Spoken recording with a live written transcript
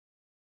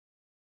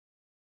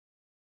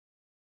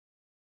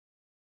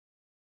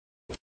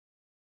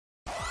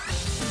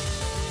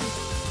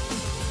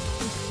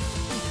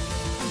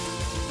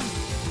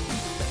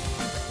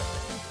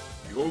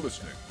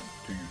listening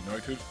to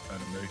United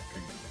Anime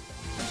Kingdom.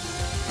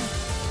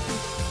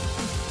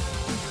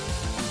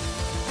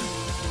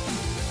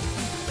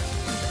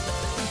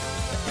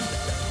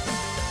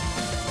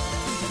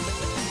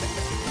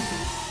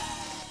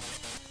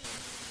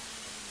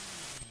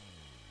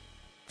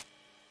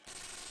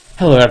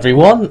 Hello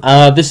everyone,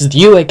 this is the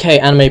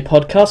UAK Anime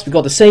Podcast. We've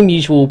got the same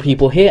usual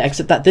people here,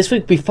 except that this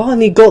week we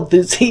finally got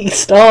the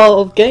Z-Star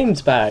of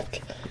Games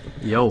back.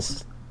 Yo.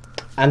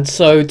 And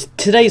so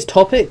today's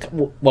topic,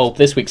 well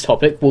this week's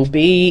topic, will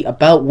be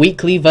about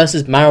weekly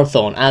versus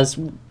marathon, as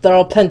there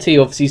are plenty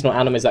of seasonal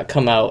animes that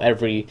come out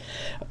every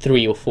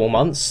 3 or 4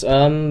 months.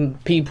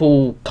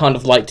 People kind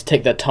of like to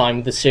take their time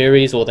with the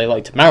series, or they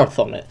like to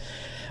marathon it.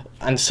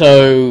 And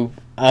so,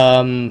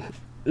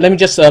 let me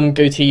just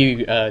go to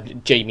you,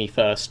 Jamie,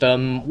 first.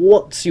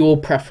 What's your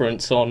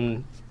preference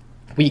on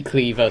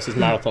weekly versus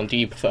marathon? Do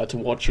you prefer to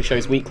watch your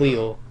shows weekly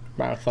or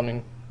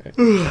marathoning?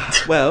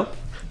 Well,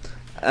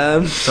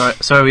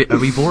 Sorry, are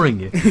we boring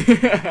you?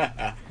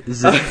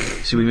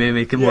 Should we maybe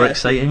make it more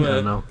exciting?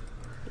 I don't know.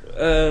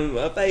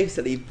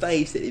 Basically,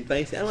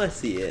 how I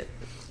see it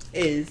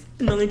is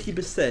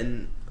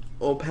 90%,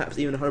 or perhaps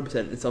even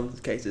 100% in some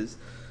cases,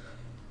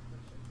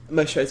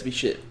 most shows to be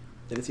shit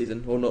in the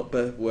season, or not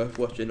worth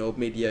watching, or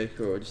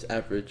mediocre, or just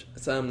average.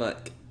 So I'm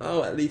like,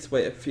 I'll at least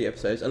wait a few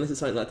episodes, unless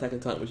it's something like Attack on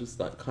Titan, which is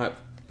like hype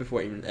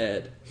before it even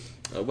aired.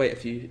 I'll wait a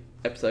few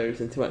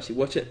episodes until I actually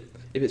watch it,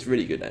 if it's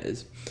really good, that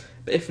is.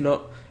 But if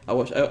not, I'll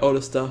watch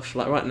older stuff.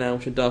 Like right now,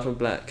 watching Dark and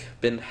Black.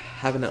 Been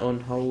having it on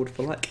hold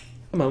for like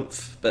a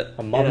month, but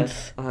a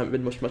month. I haven't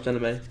been watching much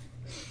anime.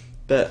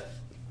 But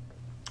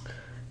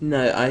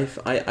no, I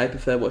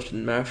prefer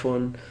watching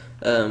marathon.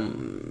 Let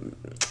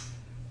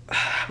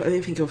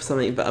me think of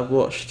something that I've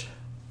watched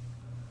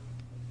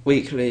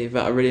weekly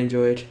that I really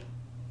enjoyed.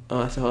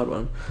 Oh, that's a hard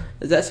one.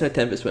 That's No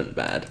Tempest went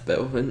bad, but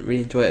I didn't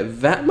really enjoy it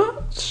that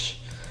much.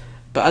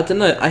 But I don't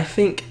know, I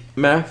think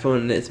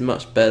marathon is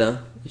much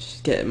better. You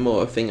just get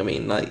more of a thing. I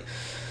mean, like,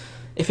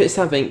 if it's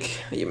something,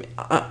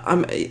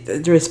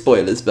 there is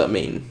spoilers, but I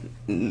mean,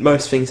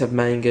 most things have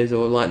mangas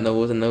or light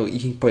novels, and you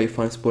can probably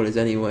find spoilers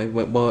anyway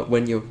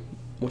when you're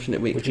watching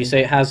it weekly. Would you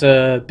say it has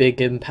a big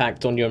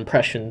impact on your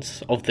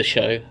impressions of the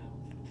show,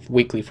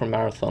 weekly from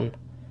marathon?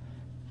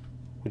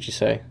 Would you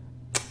say?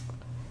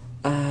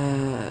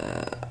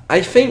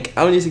 I think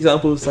I'll use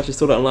examples such as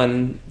Sword Art Online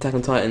and Attack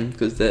on Titan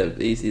because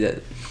they're easy.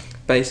 That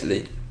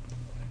basically,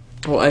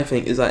 what I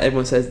think is like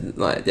everyone says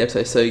like the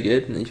episode's so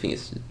good, and you think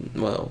it's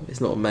not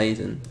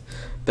amazing,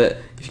 but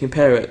if you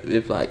compare it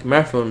with like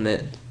marathon on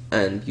it,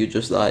 and you're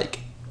just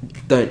like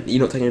you're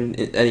not taking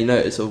any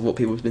notice of what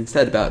people have been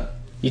said about.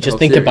 You just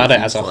think about it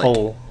as a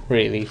whole,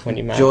 really, when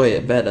you enjoy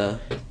it better.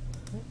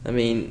 I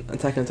mean,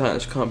 Attack on Titan, I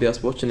just can't be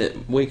us watching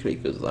it weekly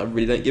because I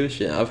really don't give a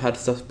shit. I've had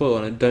stuff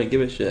spoiled and I don't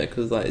give a shit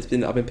because like I've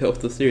been put off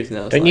the series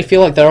now. Don't you feel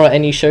like there are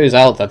any shows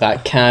out there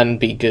that can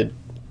be good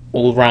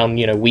all round,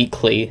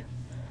 weekly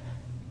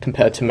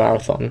compared to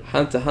marathon?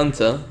 Hunter x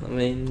Hunter, I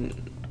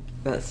mean,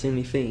 that's the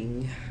only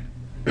thing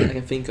I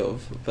can think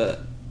of. But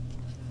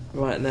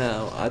right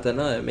now, I don't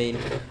know. I mean,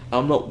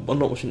 I'm not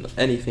watching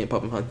anything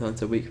apart from Hunter x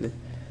Hunter weekly.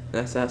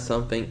 That's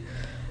something.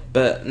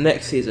 But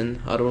next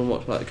season, I don't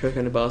want to watch like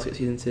Kuroko no Basket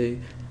season 2.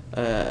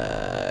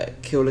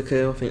 Kill la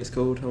Kill, I think it's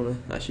called. I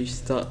want to actually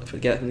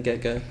get it from the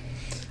get-go.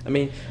 I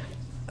mean,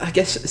 I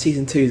guess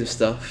season 2s of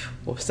stuff,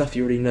 or stuff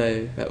you already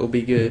know that will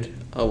be good,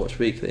 I'll watch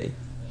weekly.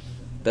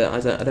 But I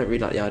don't really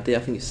like the idea.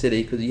 I think it's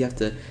silly because you have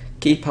to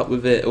keep up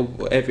with it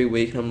every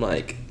week, and I'm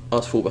like, I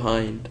was fall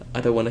behind.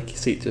 I don't want to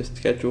stick to a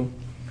schedule.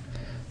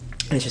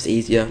 And it's just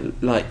easier.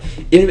 Like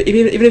even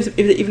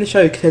if the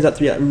show turns out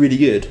to be like really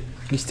good,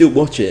 you still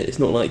watch it. It's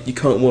not like you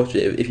can't watch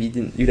it if you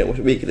don't watch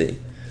it weekly.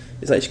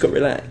 It's like you just got to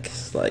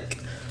relax. Like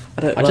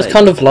I just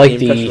kind of like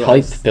the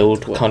hype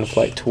build kind of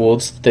like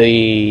towards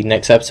the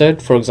next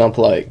episode. For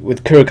example, like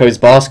with Kuroko's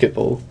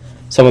basketball,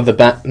 some of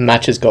the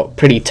matches got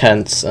pretty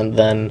tense, and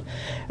then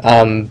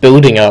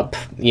building up,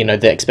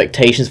 the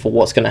expectations for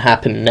what's going to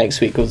happen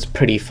next week was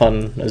pretty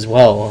fun as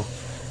well.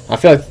 I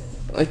feel like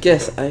I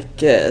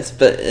guess,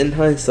 but in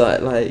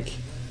hindsight, like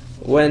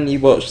when you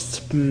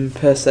watched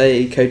per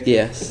se Code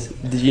Geass,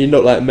 did you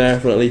not like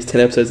marathon at least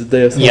 10 episodes a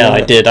day or something? Yeah,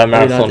 I did. I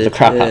marathoned the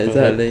crap out of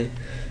exactly. it.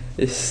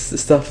 It's the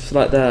stuff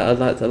like that I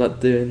like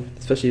doing,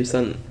 especially with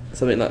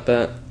something like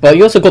that. But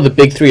you also got the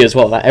big three as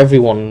well, that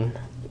everyone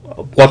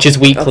watches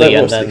weekly,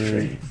 and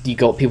then you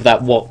got people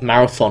that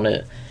marathon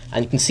it,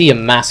 and you can see a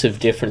massive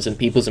difference in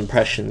people's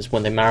impressions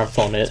when they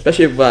marathon it.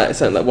 Especially with like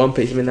something like One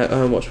Piece. I mean, like, I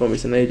haven't watched One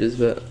Piece in ages,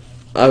 but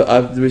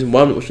the reason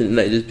why I'm not watching it in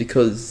ages is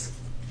because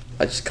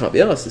I just can't be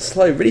arsed. It's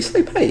really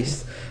slow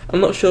paced. I'm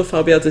not sure if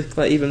I'll be able to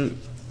like even.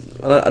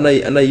 I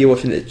know you're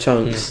watching it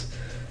chunks,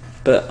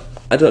 but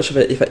I'm not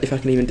sure if I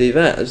can even do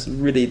that. I'm just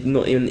really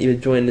not even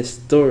enjoying this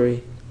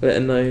story, let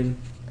alone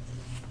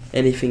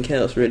anything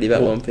else really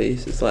about One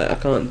Piece. It's like I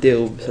can't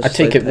deal with such I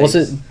take it, was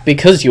it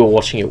because you were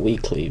watching it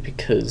weekly?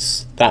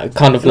 Because that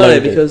kind of No,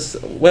 loaded. because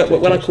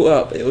when I caught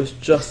up, it was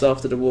just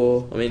after the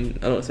war. I mean,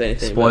 I don't want to say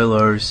anything.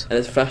 Spoilers. And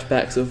it's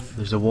flashbacks of...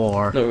 There's a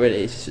war. Not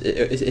really.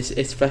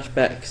 It's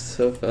flashbacks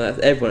of...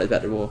 everyone is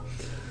about the war.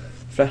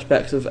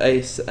 Flashbacks of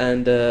Ace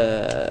and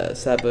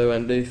Sabo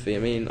and Luffy. I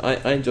mean,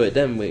 I enjoyed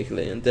them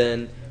weekly. And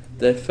then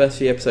the first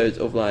few episodes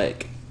of,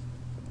 like...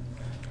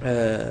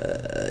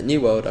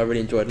 New World, I really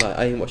enjoyed. Like,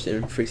 I even watched it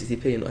in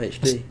 360p, not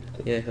HD.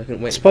 Yeah, I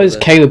couldn't wait. I suppose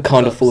Caleb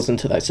kind of falls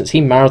into that, since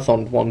he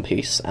marathoned One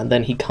Piece and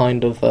then he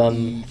kind of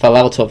fell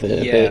out of it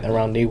a bit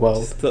around New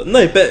World.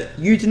 No, but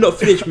you did not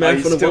finish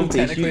marathon of One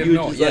Piece. You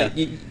not, just,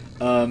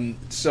 yeah.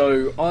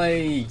 So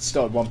I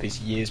started One Piece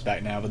years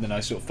back now, but then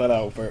I sort of fell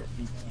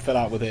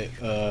out with it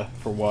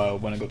for a while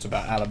when I got to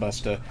about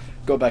Alabasta.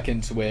 Got back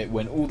into it,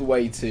 went all the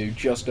way to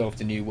just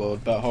after New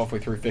World, about halfway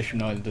through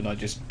Fisherman Island, and I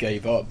just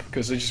gave up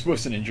because I just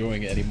wasn't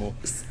enjoying it anymore.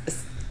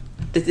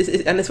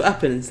 And that's what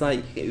happens.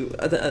 Like,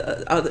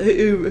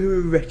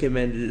 who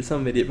recommended it?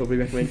 Somebody probably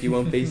recommended you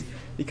One Piece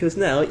because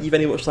now you've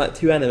only watched like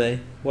 2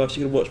 anime, whilst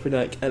you can watch probably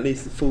like at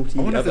least 40.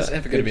 I wonder if there's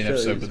ever going to be an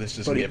episode where this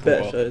doesn't get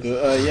better brought up. shows.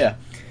 But yeah,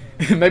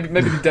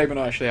 maybe Dave and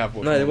I actually have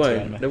watched. No, they more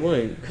won't. anime. They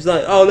won't. Because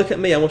like, oh, look at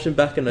me, I'm watching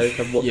back and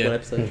I've watched one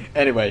episode.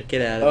 Anyway,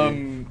 Get out of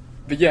here.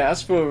 But yeah,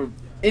 as for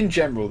in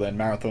general, then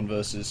marathon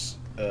versus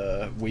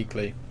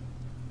weekly.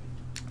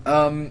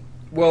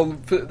 Well,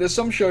 there's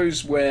some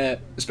shows where,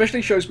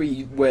 especially shows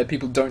where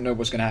people don't know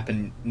what's going to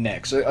happen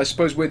next. I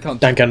suppose with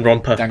Hunter...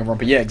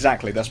 Danganronpa, yeah,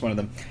 exactly, that's one of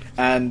them.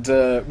 And,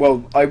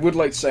 well, I would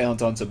like to say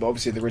Hunter x Hunter, but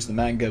obviously there is the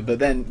manga, but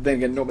then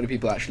again, not many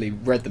people actually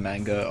read the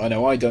manga. I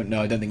know I don't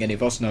know, I don't think any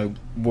of us know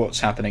what's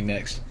happening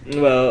next.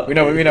 Well... We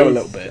know a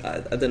little bit.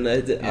 I don't know.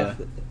 Yeah.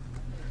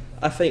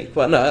 I think,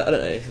 well, no, I don't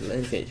know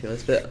anything to be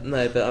honest, but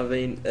I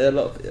mean, a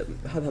lot of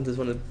Hunter x Hunter is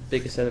one of the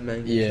biggest selling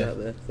mangas out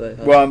there. So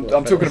well,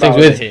 I'm talking about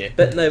it here.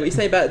 But no, what you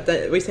say about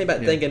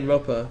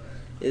Danganronpa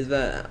is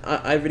that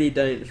I really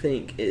don't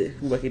think it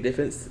will make a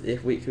difference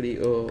if weekly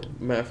or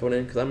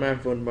marathoning, because I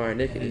marathoned Mario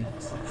Nikki.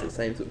 It's the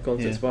same sort of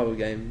concept survival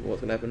game.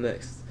 What's gonna happen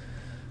next?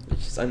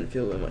 I don't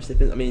feel that much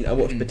difference. I mean, I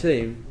watched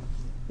Platoon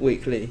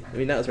weekly. I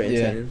mean, that was very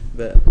entertaining,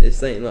 but it's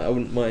saying like I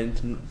wouldn't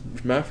mind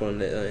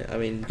marathoning it. I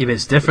mean, yeah, but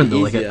it's different though.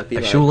 Like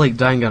a show like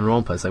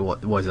Danganronpa is like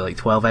what is it, like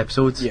 12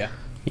 episodes? Yeah.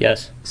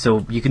 Yes.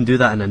 So you can do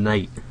that in a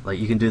night, like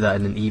you can do that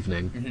in an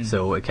evening.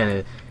 So it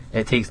kind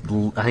of takes.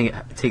 I think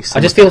it takes. I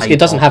just feel like it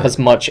doesn't have as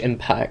much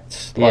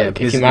impact. Like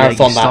if you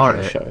marathon that kind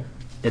of show.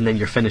 And then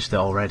you're finished it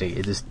already.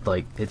 It just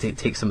like it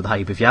takes some of the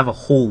hype. If you have a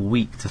whole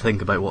week to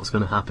think about what's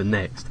going to happen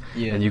next,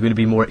 and you're going to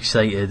be more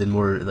excited and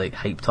more like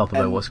hyped up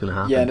about what's going to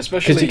happen. Yeah, and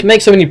especially because you can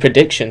make so many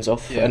predictions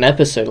of an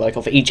episode, like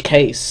of each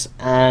case,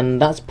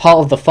 and that's part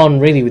of the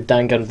fun, really, with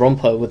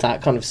Danganronpa, with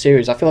that kind of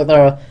series. I feel like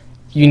there are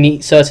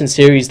certain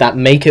series that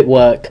make it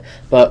work,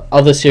 but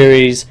other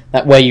series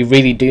that where you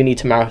really do need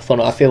to marathon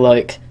it. I feel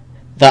like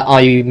that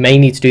I may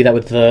need to do that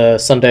with the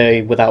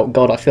Sunday Without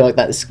God. I feel like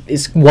that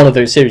is one of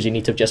those series you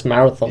need to just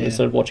marathon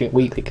instead of watching it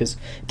weekly, because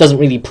it doesn't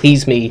really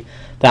please me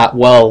that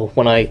well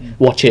when I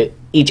watch it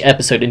each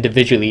episode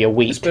individually a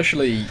week.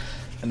 Especially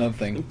another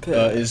thing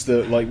is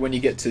that like when you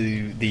get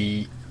to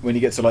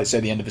like say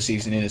the end of a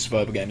season in a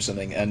survival game or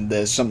something, and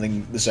there's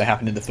something that say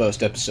happened in the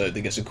first episode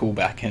that gets a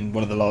callback in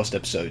one of the last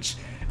episodes,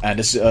 and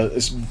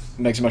it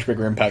makes a much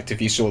bigger impact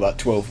if you saw that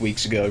 12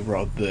 weeks ago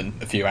rather than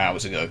a few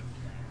hours ago.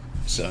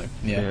 So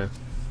yeah.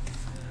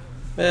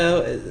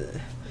 Well,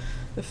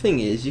 the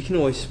thing is, you can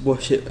always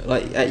watch it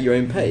like at your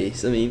own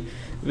pace. I mean,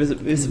 with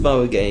a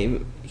survival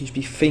game, you should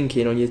be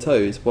thinking on your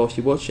toes whilst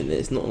you're watching it.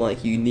 It's not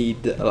like you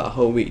need a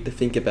whole week to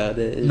think about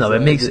it. It's no,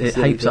 it makes it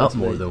hypes up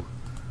more though.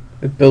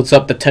 It builds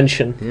up the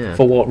tension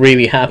for what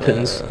really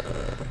happens.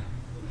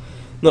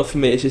 Not for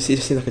me. It just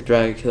seems like a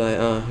drag. Like,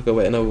 I gotta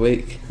wait another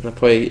week, and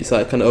it's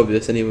like kind of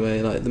obvious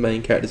anyway. Like the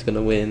main character's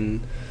gonna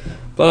win.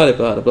 Blah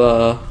blah blah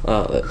blah.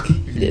 Oh look,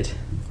 he did.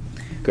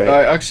 Great.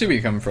 I see where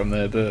you're coming from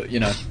there, but you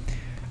know,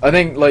 I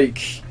think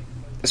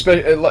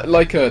especially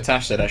like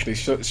Tash said, actually,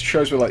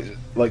 shows with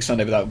like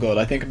Sunday Without God,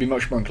 I think I'd be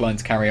much more inclined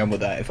to carry on with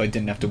that if I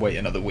didn't have to wait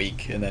another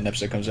week and then an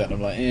episode comes out and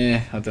I'm like,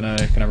 I don't know,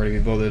 can I really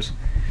be bothered?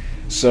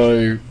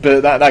 So,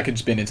 but that could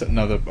just be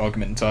another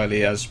argument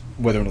entirely as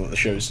whether or not the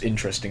show's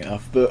interesting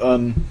enough. But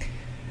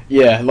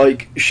yeah,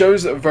 like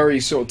shows that are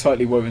very sort of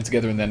tightly woven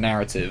together in their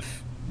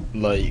narrative,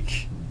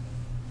 like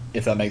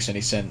if that makes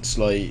any sense,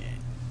 like.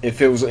 It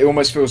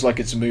almost feels like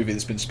it's a movie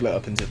that's been split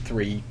up into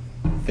 3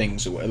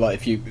 things, or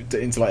like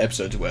into like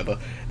episodes or whatever.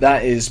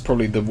 That is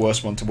probably the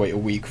worst one to wait a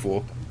week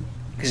for,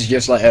 because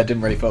just like I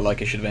didn't really feel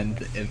like it should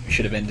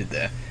have ended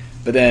there.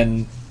 But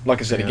then, like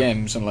I said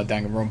again, something like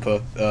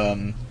Danganronpa,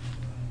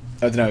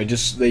 I don't know.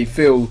 They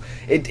feel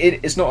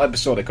it's not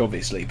episodic,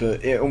 obviously,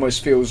 but it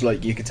almost feels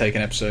like you could take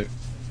an episode.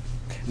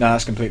 No,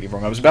 that's completely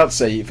wrong. I was about to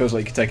say it feels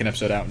like you could take an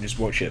episode out and just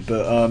watch it,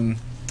 but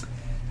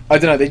I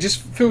don't know. They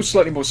just feel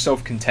slightly more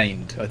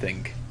self-contained, I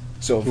think.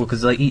 Sort of. Well,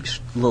 because like each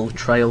little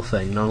trial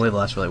thing normally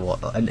lasts for like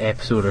what, an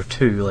episode or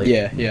 2. Like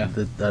yeah.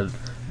 I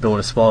don't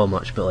want to spoil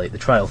much, but like the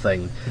trial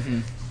thing,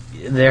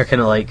 they're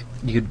kind of like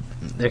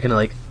they're kind of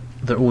like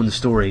their own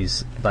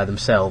stories by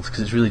themselves,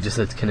 because it's really just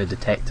a kind of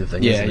detective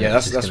thing. Yeah, isn't it? yeah,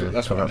 It's that's just kinda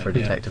what cover I up for a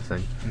meant, yeah. detective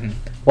thing.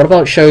 What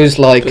about shows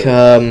like,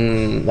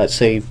 let's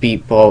say,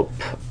 Bebop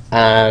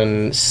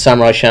and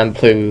Samurai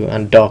Champloo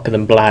and Darker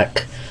Than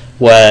Black,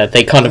 where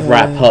they kind of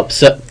wrap up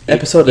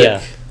episodic.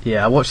 Yeah,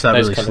 Yeah, I watched that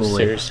those really kind of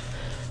slowly. series.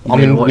 I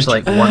mean, watch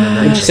like one and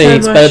then Would you say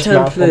it's Samurai better to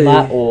marathon Champloo.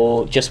 that,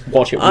 or just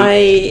watch it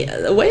weekly?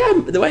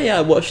 The way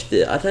I watched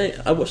it,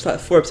 I watched like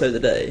 4 episodes a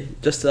day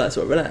just to like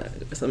sort of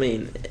relax. I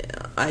mean,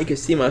 I could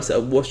see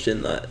myself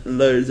watching like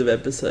loads of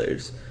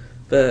episodes,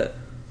 but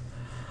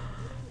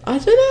I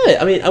don't know.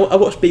 I mean, I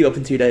watched Bebop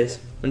in 2 days.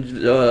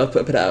 I'll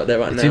put it out there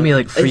right It now. took me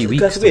like 3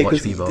 weeks to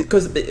watch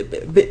because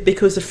Bebop.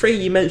 because the 3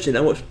 you mentioned,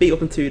 I watched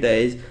Bebop in 2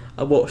 days.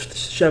 I watched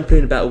Shampoo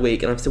in about a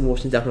week, and I'm still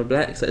watching Dark and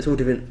Black. So it's all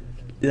different,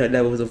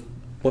 levels of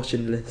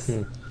watching lists.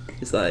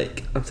 It's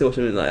like I'm still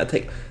watching. Like I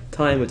take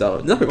time with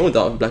Dark. Nothing wrong with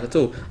Dark and Black at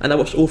all. And I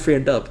watched all 3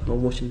 in dub.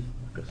 I'm watching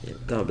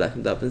Dark and Black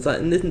and dub. And it's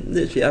like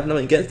literally, I have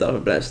nothing against Dark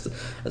and Black.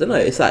 I don't know.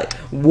 It's like,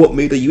 what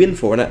mood are you in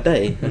for on that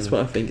day? That's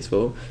what I think it's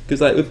for.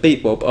 Because like with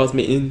Beatbop, I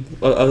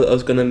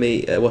was gonna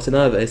meet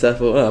Watanabe, so I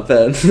thought,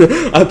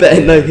 I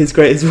better know his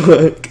greatest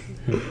work.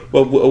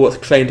 Well, what's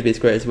claimed to be his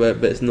greatest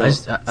work, but it's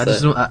not.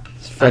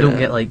 I don't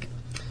get like.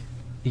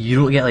 You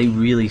don't get like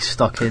really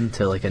stuck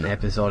into like an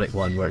episodic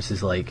one where it's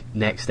just like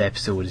next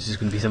episode is just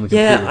going to be something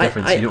completely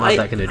different. So you don't have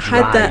that kind of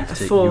drive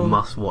to you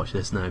must watch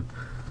this now.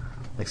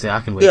 Like say I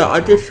can wait. Yeah,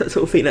 I just sort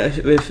of think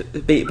that with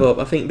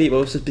Beatbop. I think Beatbop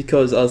was just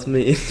because I was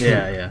meeting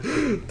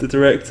the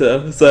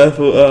director, so I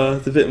thought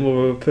it's a bit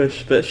more of a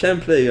push. But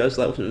Champloo, I was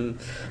like,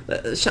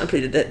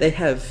 Champloo, they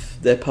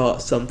have their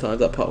parts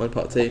sometimes, like part 1,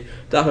 part 2.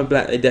 Dark and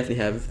Black, they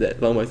definitely have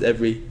that. Almost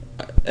every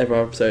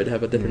episode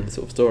have a different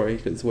sort of story,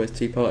 because it's always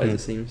 2 parts, it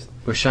seems.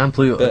 Where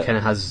Champloo kind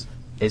of has,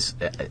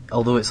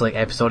 although it's like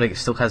episodic, it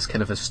still has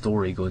kind of a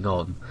story going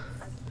on.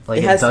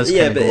 Like it does,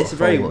 but it's a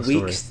very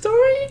weak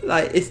story.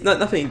 Like it's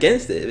nothing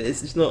against it.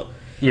 It's just not.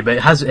 Yeah, but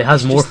it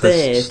has more of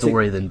a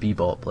story than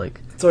Bebop. Like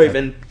story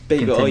than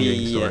Bebop. Oh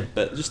yeah. Story.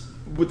 But just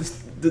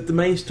with the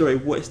main story,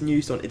 what it's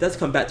used on, it does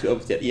come back to it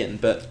obviously at the end,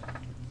 but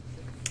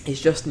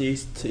it's just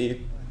used to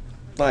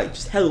like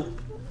just help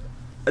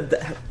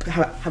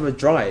have a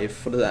drive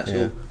for the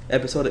actual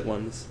episodic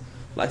ones.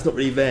 Like it's not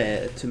really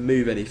there to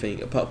move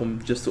anything apart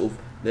from just sort of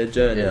their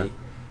journey. Yeah.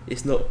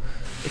 It's not,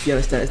 if you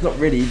understand, it's not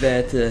really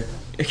there to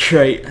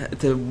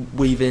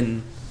weave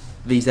in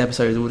these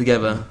episodes all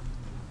together.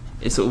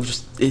 It's sort of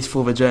just, it's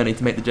for the journey,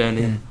 to make the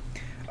journey.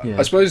 Yeah.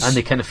 I suppose, and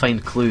they kind of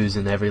find clues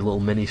in every little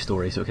mini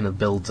story, so it kind of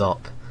builds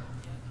up.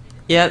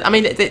 Yeah, I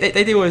mean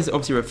they do always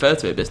obviously refer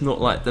to it, but it's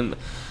not like them.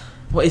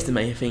 What is the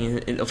main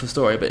thing of the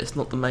story? But it's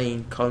not the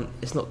main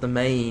it's not the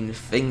main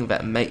thing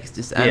that makes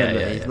this anime.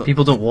 Yeah. Not,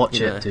 people don't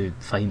watch it to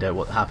find out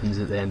what happens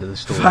at the end of the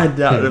story. Find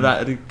out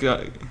about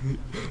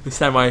the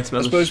samurai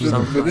smells. I suppose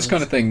with this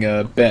kind of thing,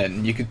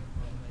 Ben, you could.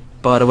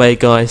 By the way,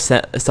 guys,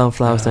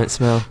 sunflowers don't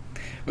smell.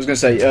 I was going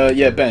to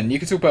say, Ben, you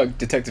could talk about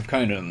Detective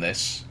Conan on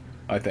this,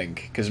 I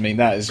think, because I mean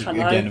that is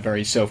again a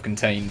very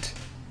self-contained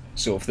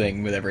sort of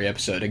thing with every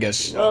episode. I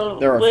guess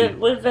there are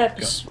with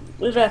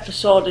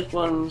episodic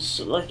ones,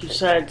 like you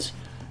said,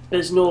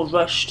 there's no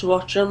rush to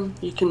watch them.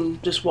 You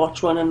can just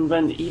watch one and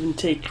then even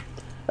take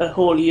a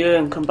whole year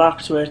and come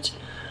back to it,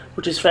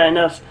 which is fair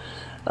enough.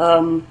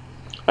 And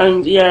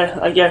yeah,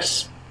 I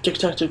guess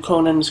Detective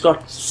Conan's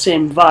got the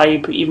same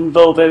vibe, even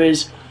though there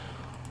is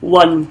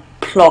one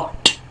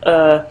plot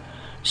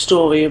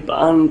story,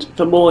 and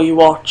the more you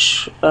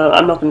watch,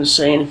 I'm not going to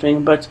say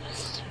anything, but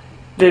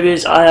there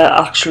is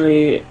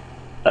actually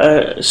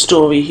a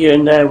story here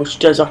and there which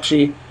does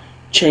actually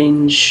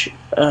change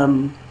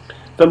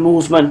the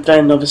movement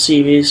then of a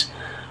series,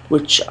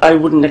 which I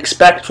wouldn't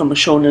expect from a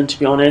shonen, to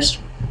be honest.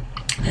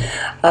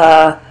 From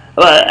a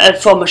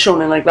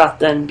shonen like that,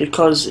 then,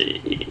 because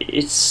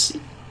it's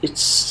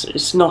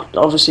not,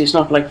 obviously it's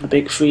not like the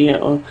big three.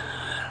 It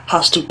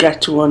has to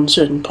get to one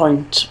certain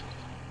point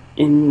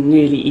in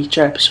nearly each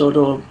episode,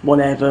 or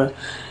whatever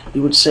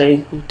you would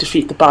say,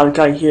 defeat the bad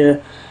guy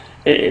here.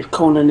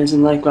 Conan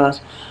isn't like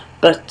that,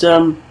 but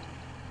I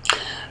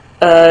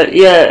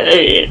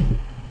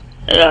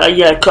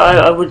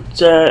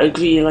would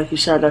agree. Like you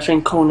said, I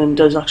think Conan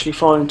does actually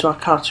fall into a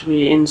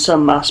category in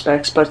some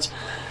aspects, but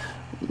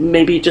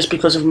maybe just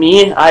because of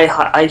me,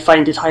 I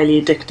find it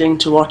highly addicting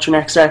to watch the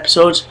next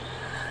episode.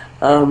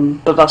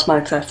 But that's my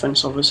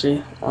preference,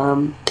 obviously.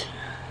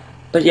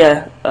 But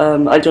yeah,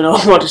 I don't know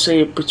what to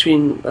say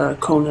between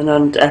Conan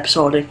and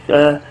episodic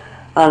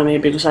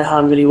anime, because I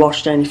haven't really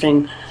watched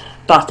anything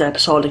that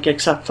episodic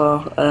except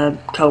for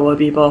Cowboy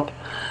Bebop.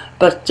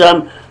 But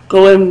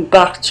going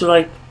back to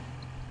like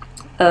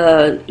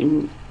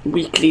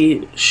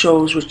weekly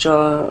shows which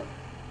are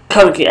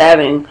currently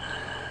airing,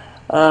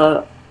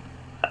 I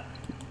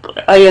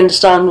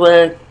understand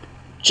where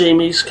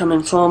Jamie's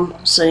coming from,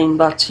 saying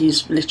that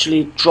he's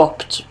literally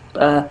dropped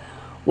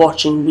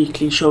watching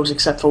weekly shows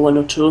except for 1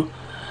 or 2,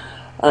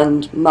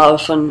 and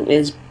marathon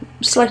is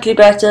slightly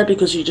better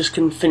because you just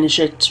can finish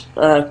it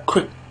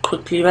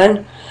quickly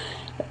then.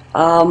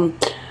 And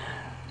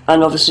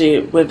and obviously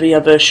with the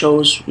other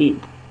shows,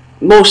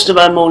 most of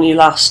them only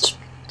last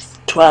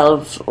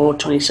 12 or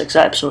 26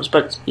 episodes,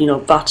 but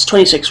that's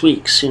 26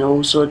 weeks,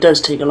 so it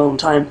does take a long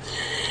time,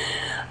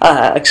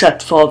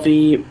 except for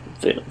the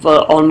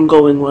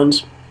ongoing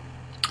ones.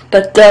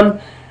 But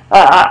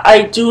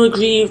I do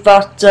agree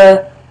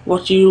that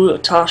what you,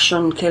 Tash,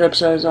 and Caleb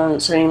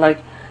says, saying like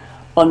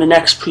on the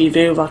next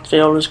preview that they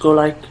always go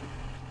like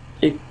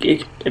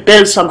it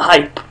builds some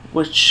hype,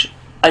 which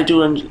I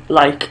do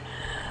like.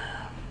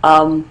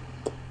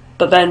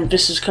 But then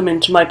this is coming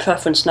to my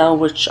preference now,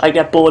 which I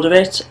get bored of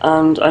it,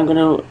 and I'm going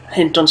to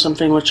hint on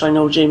something which I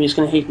know Jamie's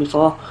going to hate me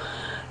for,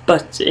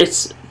 but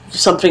it's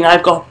something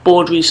I've got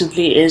bored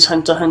recently is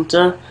Hunter x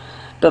Hunter,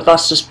 but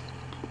that's just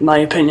my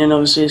opinion,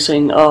 obviously,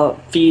 saying,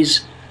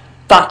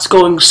 that's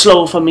going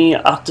slow for me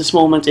at this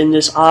moment in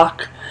this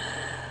arc.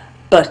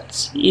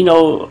 But,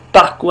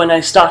 back when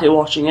I started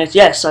watching it,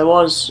 yes, I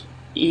was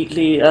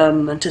eagerly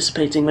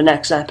anticipating the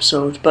next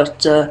episode,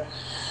 but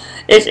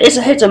it's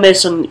a hit or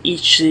miss on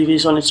each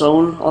series on its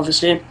own,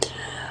 obviously,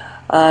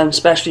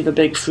 especially the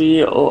big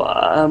three,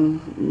 or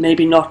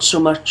maybe not so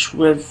much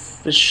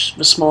with the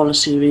smaller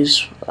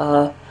series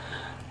that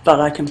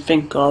I can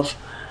think of.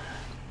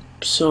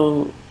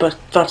 So, but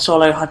that's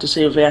all I had to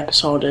say of the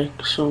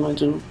episodic, so I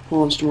don't who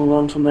wants to move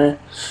on from there.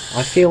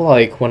 I feel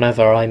like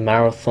whenever I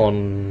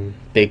marathon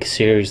big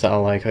series that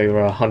are like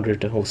over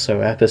 100 or so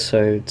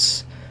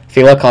episodes, I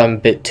feel like I'm a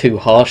bit too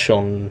harsh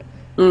on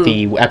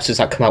the episodes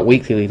that come out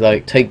weekly.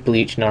 Like, take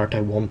Bleach,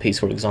 Naruto, One Piece,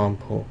 for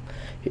example,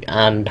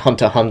 and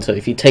Hunter x Hunter.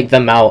 If you take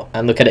them out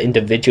and look at it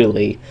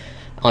individually,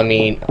 I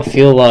mean, I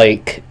feel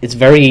like it's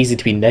very easy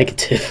to be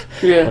negative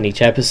on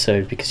each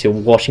episode because you're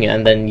watching it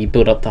and then you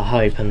build up the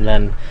hype, and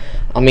then,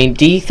 I mean,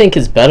 do you think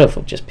it's better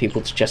for just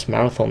people to just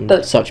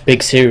marathon such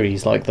big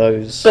series like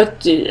those?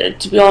 But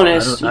to be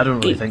honest, I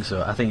don't really think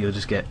so. I think you'll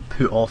just get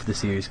put off the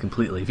series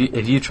completely.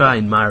 If you try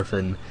and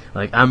marathon,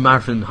 like I'm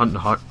marathoning Hunter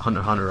x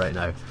Hunter right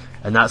now,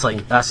 and that's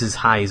as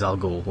high as I'll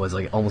go. Was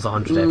like almost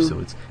 100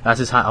 episodes.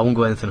 That's as high. I won't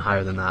go anything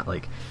higher than that.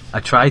 Like,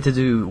 I tried to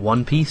do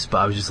One Piece, but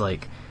I was just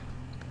like,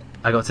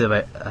 I got to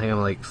about, I think I'm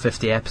like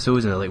 50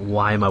 episodes, and I'm like,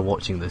 why am I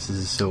watching this? This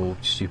is so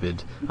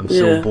stupid. I'm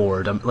so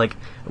bored. I'm like,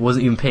 I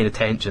wasn't even paying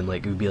attention.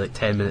 Like, it would be like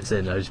 10 minutes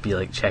in, I'd just be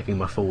like checking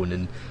my phone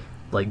and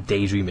like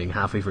daydreaming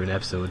halfway through an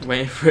episode,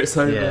 waiting for it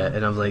to over. Yeah,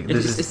 and I was like,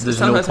 there's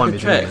no point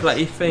in doing this. Like,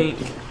 you think,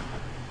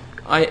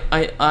 I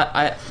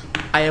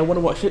want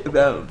to watch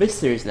this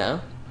series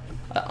now.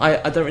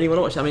 I don't really want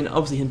to watch it. I mean,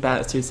 obviously you can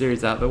balance two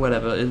series out, but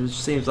whatever. It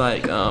just seems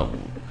like,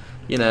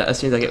 as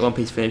soon as I get One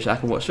Piece finished, I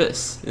can watch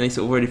this. And he's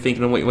sort of already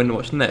thinking on what you want to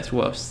watch next. You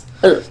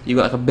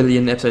got like a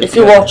billion episodes. If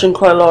you're watching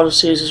quite a lot of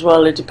series as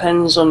well, it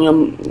depends on your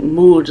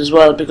mood as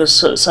well.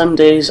 Because some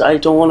days I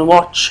don't want to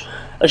watch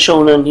a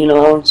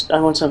shonen. I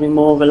want something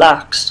more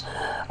relaxed,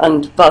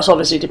 and that's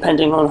obviously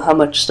depending on how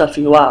much stuff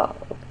you are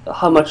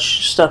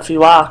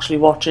actually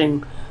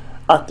watching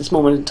at this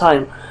moment in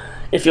time.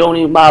 If you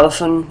only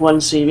marathon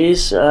one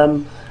series,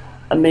 and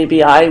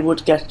maybe I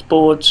would get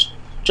bored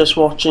just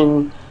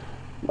watching,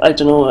 I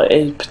don't know,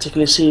 a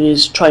particular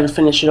series, trying to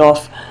finish it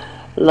off.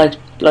 Like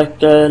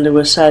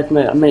Lewis said,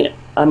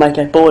 I might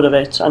get bored of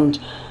it,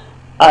 and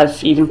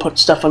I've even put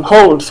stuff on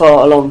hold for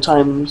a long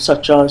time,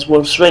 such as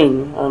Wolf's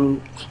Rain,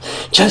 and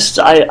just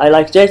I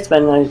liked it.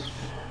 Then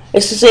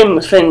it's the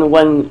same thing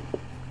when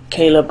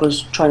Caleb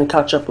was trying to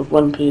catch up with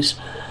One Piece.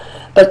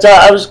 But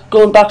I was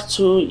going back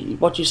to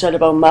what you said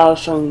about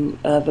marathon,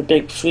 the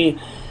big three.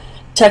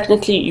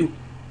 Technically, you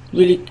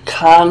really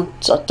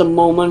can't at the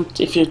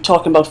moment if you're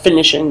talking about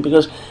finishing,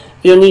 because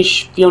the only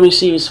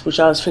series which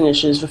has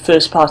finished is the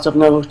first part of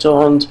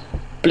Naruto and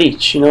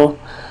Bleach.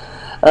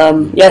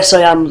 Yes,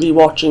 I am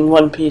rewatching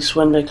One Piece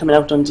when they're coming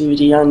out on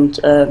DVD and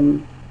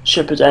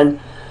Shippuden,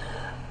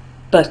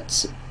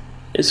 but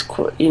it's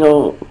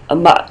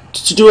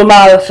to do a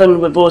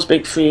marathon with those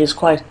big three is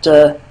quite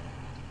a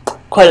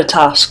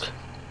task.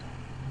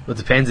 Well, it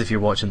depends if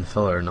you're watching the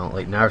filler or not.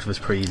 Like, Naruto was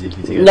pretty easy if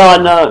you take it. If you miss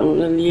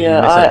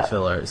out the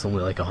filler, it's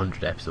only like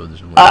 100 episodes or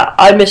something.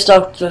 I missed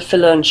out the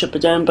filler and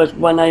Shippuden, but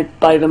when I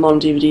buy them on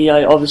DVD,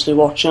 I obviously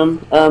watch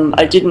them.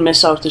 I didn't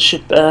miss out the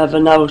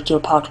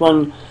Naruto Part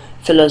 1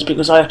 fillers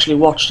because I actually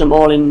watched them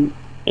all in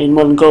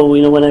one go,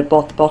 when I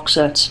bought the box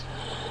sets.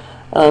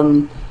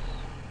 But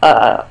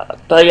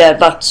yeah,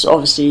 that's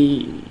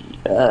obviously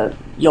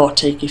your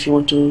take if you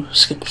want to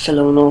skip a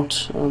filler or not.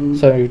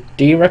 So,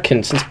 do you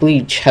reckon, since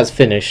Bleach has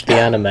finished the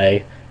anime,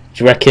 do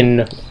you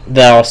reckon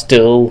there are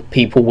still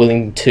people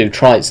willing to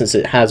try it since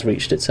it has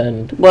reached its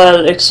end?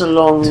 Well, it's a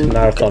long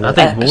marathon. I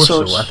think more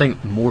so. I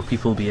think more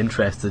people will be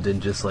interested in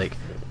just like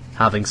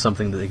having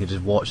something that they can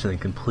just watch and then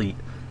complete,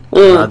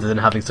 rather than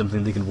having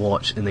something they can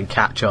watch and then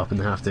catch up and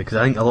then have to. Because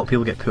I think a lot of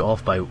people get put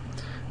off by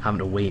having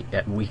to wait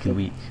week and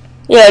week.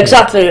 Yeah,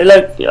 exactly.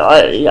 Like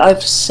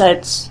I've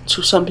said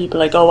to some people,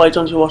 like, "Oh, why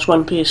don't you watch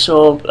One Piece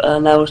or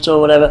Naruto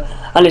or whatever?"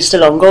 And it's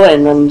still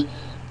ongoing. And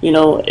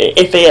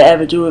if they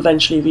ever do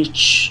eventually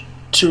reach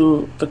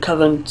to the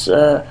current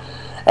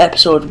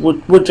episode,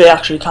 would they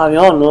actually carry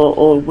on,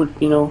 or would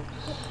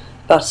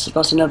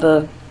that's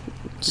another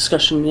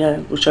discussion? Yeah,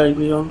 which I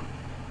agree on.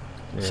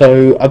 Yeah.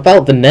 So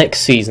about the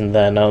next season,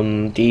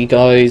 then, do you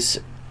guys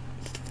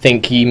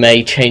think you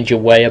may change your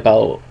way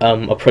about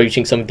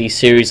approaching some of these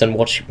series and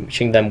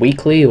watching them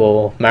weekly,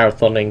 or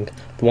marathoning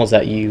the ones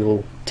that you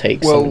will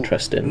take some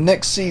interest in?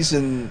 Next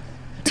season,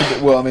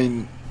 I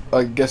mean,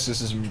 I guess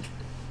this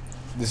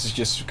is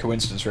just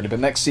coincidence really, but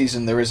next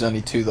season there is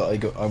only 2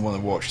 that I want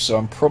to watch, so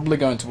I'm probably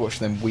going to watch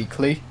them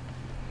weekly,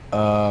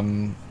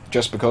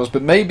 just because.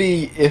 But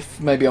maybe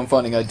I'm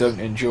finding I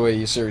don't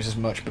enjoy a series as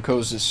much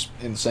because it's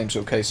in the same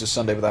sort of case as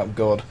Sunday Without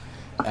God,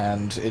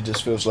 and it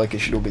just feels like it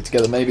should all be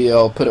together. Maybe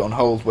I'll put it on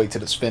hold, wait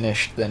till it's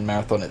finished, then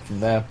marathon it from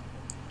there.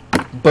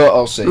 But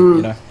I'll see,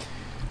 you know.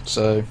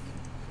 So,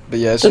 but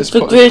yeah, it's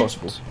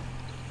possible.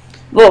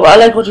 Well, I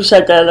like what you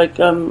said there. Like,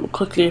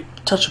 quickly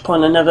touch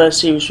upon another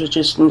series which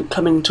is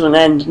coming to an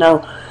end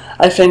now.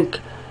 I think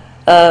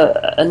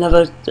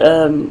another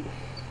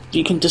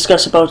you can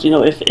discuss about, you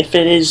know, if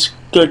it is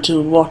good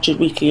to watch it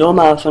weekly or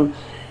marathon,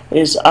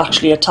 is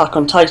actually Attack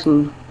on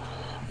Titan.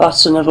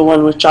 That's another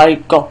one which I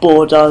got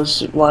bored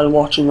as while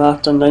watching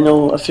that, and I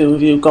know a few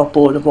of you got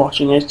bored of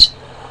watching it.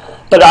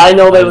 But I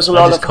know there was a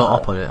lot of... I just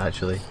caught up on it,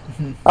 actually.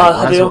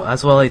 Have you?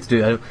 That's what I like to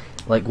do.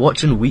 Like,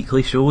 watching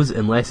weekly shows,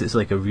 unless it's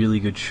like a really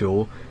good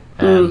show,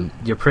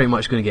 you're pretty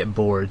much going to get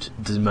bored.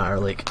 Doesn't matter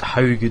like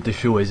how good the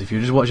show is. If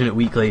you're just watching it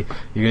weekly,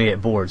 you're going to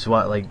get bored. So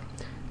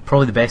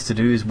probably the best to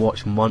do is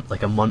watch a month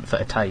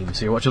at a time.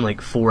 So you're watching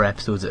like 4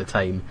 episodes at a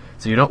time.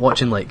 So you're not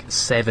watching like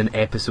 7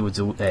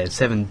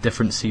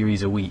 different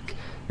series a week.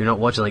 You're not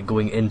watching like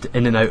going in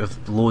and out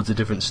of loads of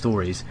different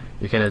stories.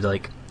 You're kind of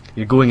like,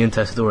 you're going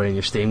into a story and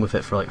you're staying with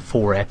it for like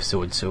 4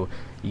 episodes. So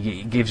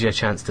it gives you a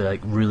chance to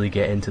like really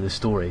get into the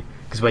story.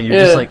 Because when you're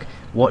just like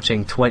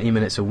watching 20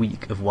 minutes a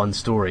week of one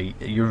story,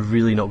 you're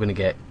really not going to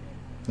get,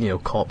 you know,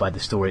 caught by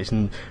the story.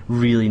 You're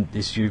going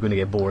to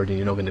get bored and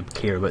you're not going to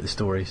care about the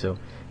story. So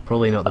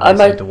probably not the best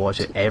time to watch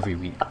it every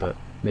week, but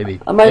maybe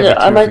every 2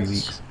 or 3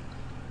 weeks.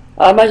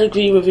 I might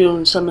agree with you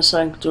in some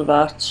respect to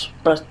that,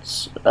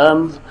 but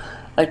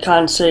I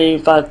can't say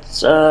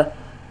that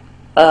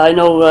I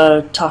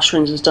know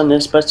Tashwins has done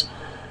this, but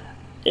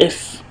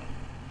if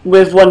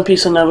with One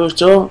Piece and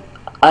Naruto,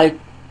 I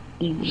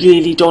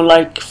really don't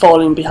like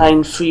falling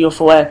behind 3 or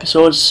 4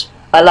 episodes.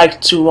 I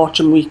like to watch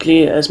them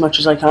weekly as much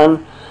as I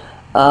can.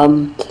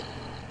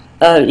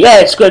 Yeah,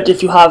 it's good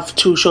if you have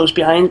 2 shows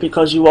behind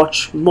because you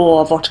watch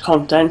more of what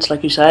content,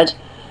 like you said.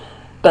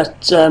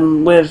 But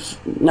with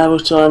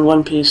Naruto and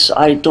One Piece,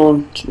 I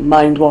don't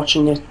mind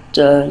watching it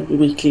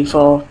weekly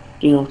for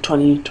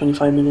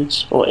 20-25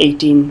 minutes, or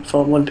 18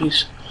 for One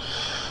Piece.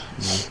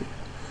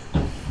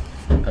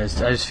 I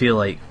just feel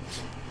like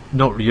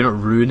you're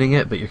not ruining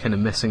it, but you're kind of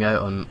missing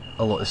out on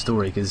a lot of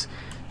story, because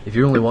if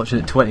you're only watching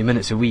it 20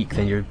 minutes a week,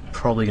 then you're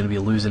probably going to be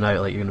losing out.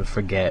 Like, you're going to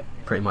forget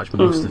pretty much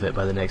most of it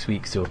by the next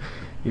week, so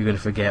you're going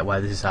to forget why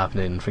this is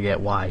happening and forget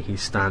why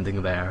he's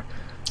standing there.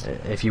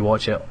 If you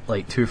watch it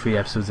like 2 or 3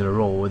 episodes in a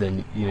row,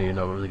 then you're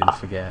not really going to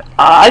forget.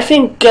 I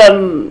think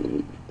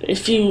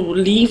if you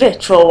leave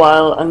it for a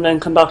while and then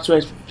come back to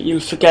it, you'll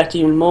forget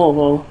even more.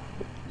 Or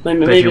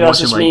maybe that's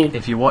just me.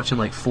 If you're watching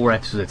like 4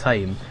 episodes at a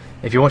time,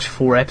 if you watch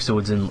 4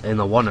 episodes in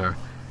a oneer,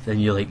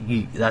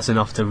 then that's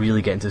enough to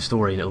really get into the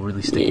story and it'll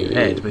really stick in your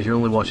head. But if you're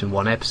only watching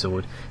 1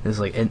 episode, it's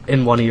like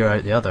in one ear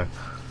out the other.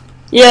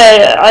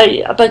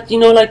 Yeah, but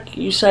like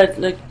you said,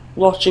 like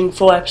watching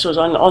 4 episodes,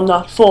 on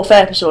that 4th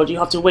episode you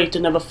have to wait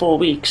another 4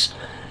 weeks.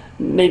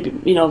 Maybe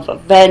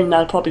then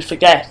I'll probably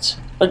forget.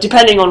 But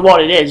depending on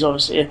what it is,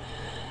 obviously,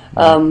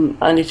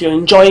 and if you're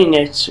enjoying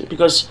it,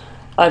 because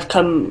I've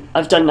done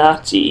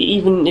that.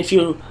 Even if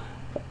you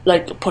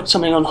like put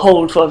something on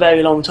hold for a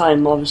very long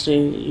time, obviously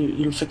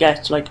you'll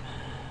forget. Like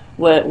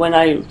when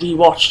I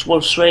rewatched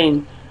Wolf's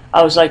Rain,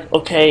 I was like,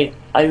 okay,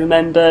 I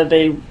remember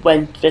they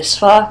went this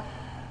far.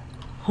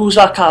 Who's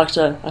that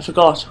character? I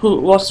forgot.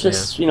 What's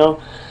this? But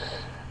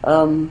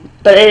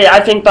I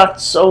think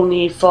that's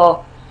only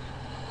for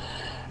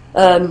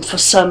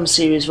some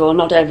series, well,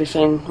 not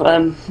everything.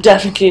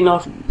 Definitely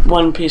not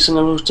One Piece and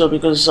Naruto,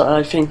 because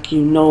I think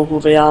you know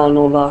who they are and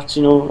all that.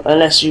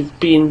 Unless you've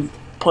been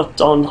put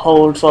on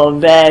hold for a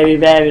very,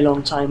 very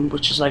long time,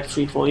 which is like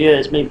 3-4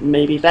 years,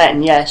 maybe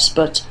then, yes.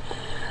 But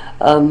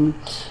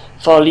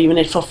for leaving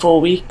it for 4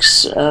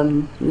 weeks,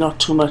 not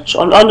too much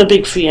on the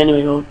big 3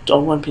 anyway,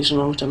 or One Piece and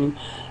Naruto. I mean,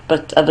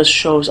 but other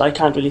shows I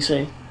can't really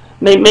say.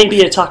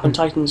 Maybe Attack on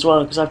Titan as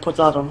well, because I put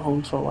that on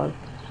hold for a while.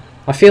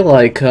 I feel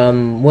like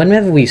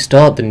whenever we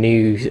start the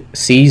new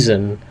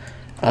season,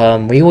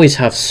 we always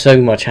have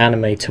so much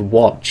anime to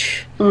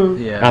watch.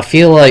 Yeah. I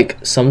feel like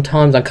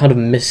sometimes I'm kind of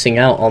missing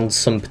out on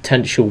some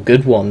potential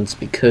good ones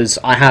because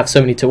I have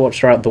so many to watch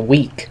throughout the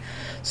week.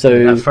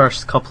 So that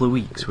first couple of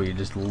weeks where you're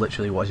just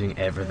literally watching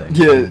everything.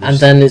 Yeah, and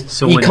then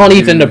you can't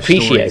even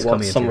appreciate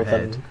what some of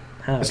them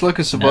have. It's like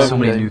a survival so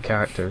many game. new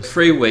characters.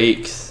 3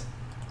 weeks.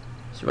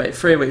 Wait,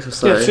 3 weeks or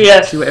so. Yeah,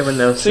 see what everyone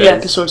else 3 says.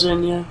 episodes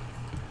in, yeah.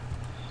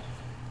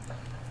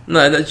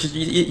 No, just,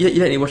 you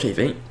don't need to watch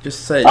anything.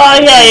 Just say.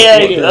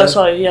 Yeah.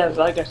 Sorry, yeah,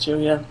 I get you.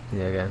 Yeah.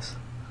 Yeah, I guess.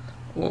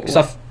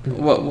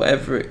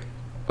 Whatever.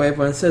 what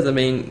everyone says. I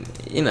mean,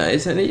 you know,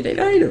 it's only, you don't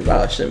need a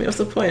rush. I mean, what's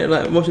the point of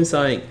like watching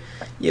something?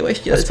 You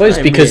waste your time. I suppose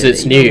because really.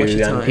 it's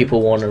new and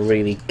people want to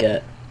really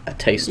get a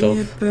taste of.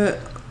 Yeah, but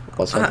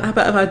what's how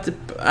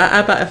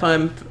about if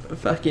I'm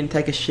fucking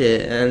take a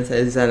shit and say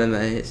it's anime,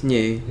 it's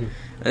new.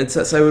 And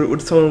so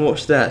would someone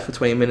watch that for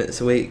 20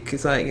 minutes a week?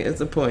 It's like, it's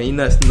the point. You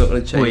know, it's not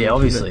going to change. Well, yeah,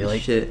 obviously,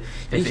 like shit.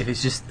 if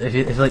it's just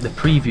if like the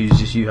preview's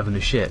just you having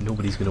a shit,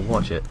 nobody's going to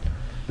watch it.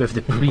 But if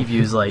the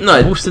preview's like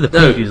most of the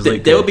previews,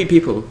 like there will be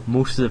people.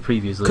 Most of the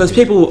previews, because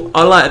people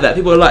are like that.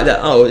 People are like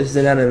that. Oh, this is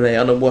an anime.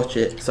 I'm gonna watch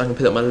it so I can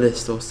put it on my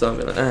list or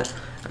something like that.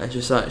 And it's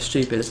just like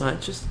stupid. It's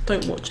like just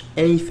don't watch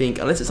anything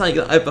unless it's something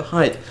that's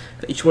overhyped.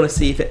 But you just want to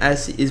see if it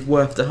is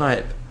worth the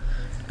hype.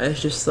 And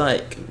it's just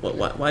like,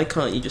 why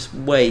can't you just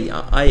wait?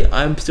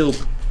 I'm still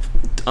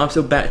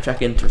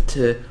backtracking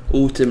to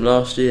autumn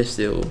last year.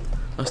 Still,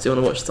 I still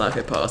want to watch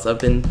Psycho Pass. I've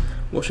been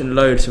watching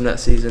loads from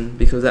that season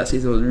because that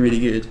season was really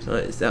good.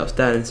 Like, it's the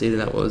outstanding season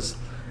that was.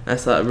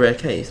 That's like a rare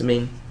case. I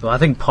mean, well, I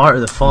think part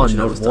of the fun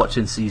of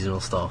watching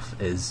seasonal stuff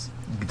is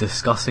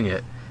discussing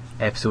it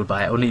episode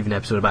by, or not even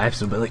episode by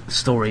episode, but like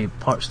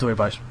part of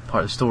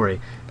the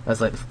story. That's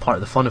like part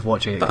of the fun of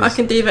watching it. But I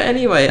can do that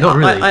anyway. Not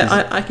really.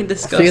 I can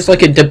discuss. Feels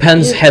like it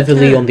depends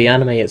heavily on the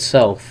anime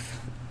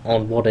itself,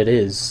 on what it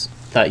is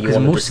that you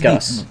want to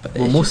discuss.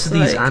 Most of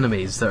these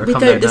animes that are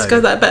coming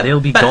out now, they'll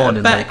be gone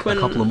in like a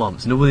couple of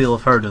months. Nobody will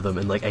have heard of them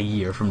in like a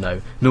year from now.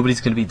 Nobody's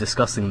going to be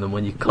discussing them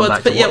when you come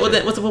back to watch it.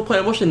 Then what's the whole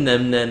point of watching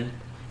them then?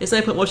 It's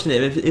no point watching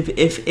them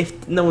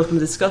if no one's going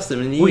to discuss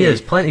them in a year. Well, yeah,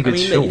 there's plenty of good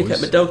shows. Look at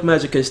Madoka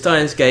Magica,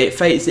 Steins Gate,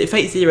 Fate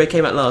Zero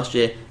came out last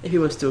year.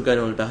 Everyone's still going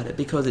on about it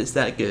because it's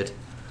that good.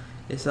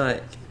 It's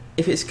like,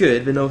 if it's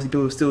good, then obviously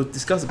people will still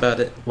discuss about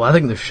it. Well, I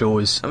think there's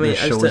shows. I mean,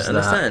 I just don't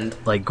understand.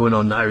 Like going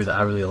on now that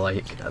I really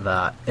like.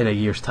 That in a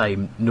year's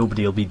time,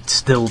 nobody will be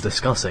still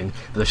discussing.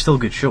 But they're still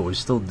good shows.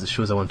 Still the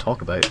shows I want to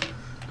talk about.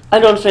 I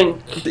don't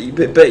think.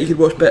 But you could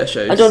watch better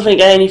shows. I don't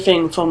think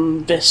anything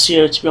from this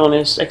year, to be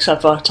honest,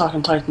 except for Attack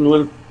on Titan,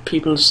 will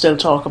people still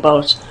talk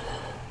about.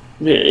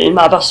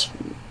 That's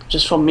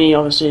just from me,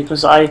 obviously,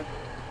 because I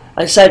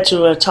said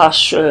to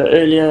Tash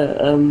earlier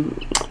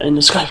in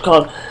the Skype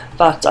call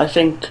that I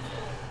think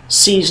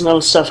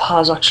seasonal stuff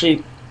has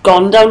actually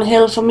gone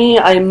downhill for me.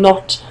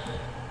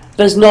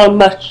 There's not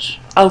much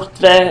out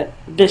there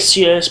this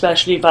year,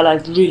 especially that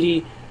I've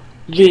really,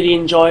 really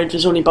enjoyed.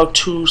 There's only about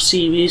 2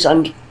 series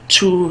and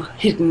 2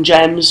 hidden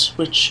gems,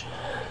 which,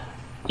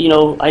 you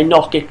know, I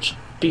knock it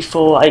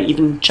before I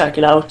even check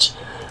it out,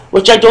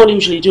 which I don't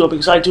usually do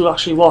because I do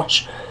actually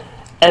watch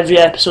every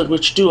episode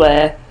which do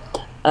air,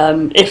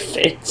 if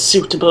it's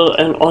suitable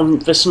and on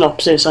the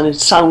synopsis and it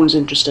sounds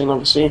interesting,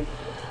 obviously.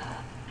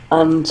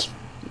 And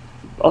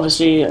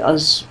obviously,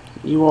 as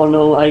you all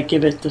know, I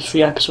give it the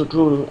 3-episode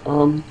rule.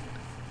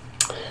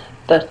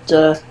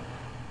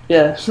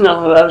 Yeah,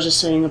 no, I was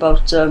just saying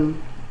about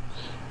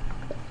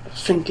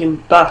thinking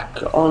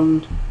back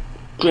on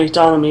great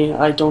anime.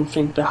 I don't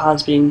think there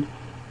has been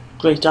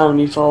great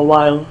anime for a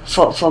while,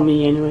 for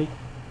me anyway.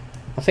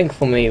 I think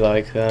for me,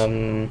 like,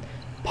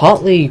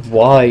 partly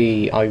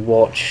why I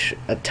watch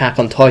Attack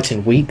on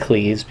Titan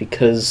weekly is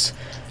because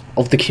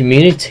of the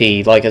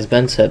community. Like as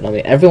Ben said, I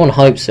mean, everyone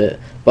hypes it,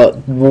 but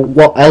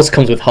what else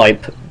comes with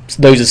hype?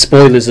 Those are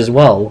spoilers as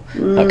well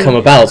that come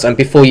about, and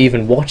before you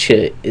even watch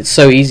it, it's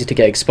so easy to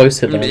get exposed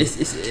to them. It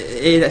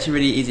is actually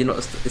really easy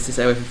not to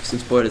stay away from some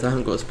spoilers. I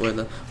haven't got a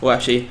spoiler. Well,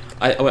 actually,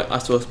 I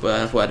saw a spoiler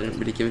and I thought I didn't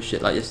really give a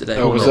shit like yesterday.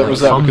 Oh, was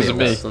that because of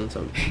me?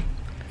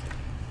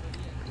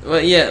 Well,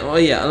 yeah, but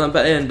at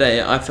the end of the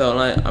day, I felt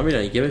like I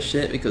really don't give a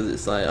shit because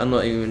it's like I'm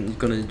not even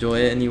gonna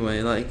enjoy it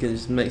anyway. Like it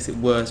just makes it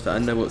worse that I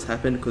know what's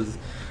happened because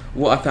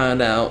what I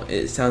found out,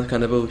 it sounds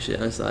kind of bullshit.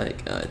 And it's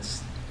like I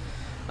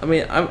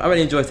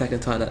really enjoyed Attack on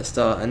Titan at the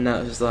start, and now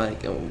it's just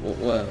like,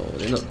 well,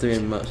 they're not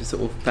doing much. They're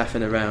sort of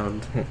faffing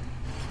around,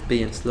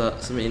 being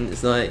sluts. I mean,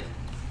 it's like,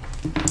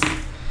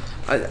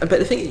 but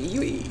the thing,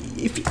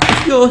 if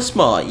you're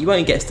smart, you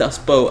won't get stuff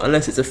spoiled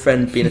unless it's a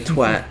friend being a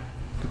twat.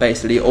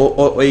 Basically,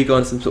 or you go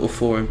on some sort of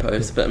forum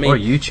post, but I mean, or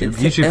YouTube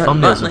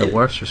thumbnails are the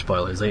worst for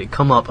spoilers. Like,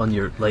 come up on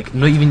your, like,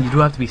 not even, you don't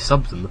have to be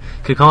subbed them.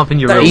 It could come up in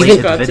your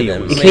related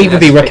videos. It can even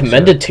be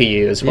recommended to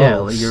you as well. Yeah,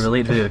 like your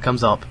related video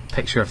comes up,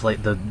 picture of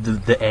like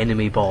the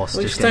enemy boss.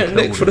 Well, just don't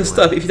look for the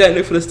stuff. If you don't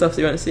look for the stuff,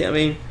 you won't see it. I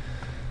mean,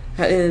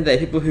 at the end of the day,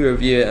 people who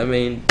review it, I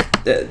mean,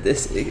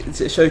 this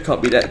show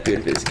can't be that good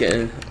if it's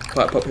getting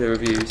quite popular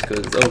reviews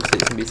because obviously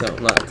it can be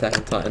something like Attack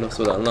on Titan or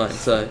Sword Art Online.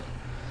 So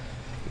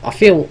I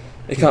feel.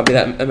 It can't be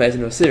that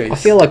amazing of a series. I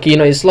feel like, you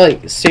know, it's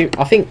like,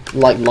 I think,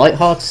 like,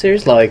 light-hearted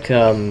series, like,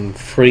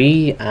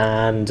 Free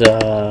and,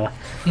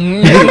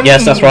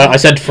 yes, that's right, I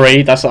said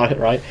Free, that's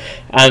right,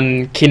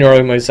 and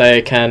Kinoro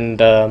Mosaic and,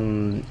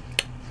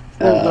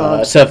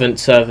 Servant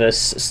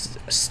Service,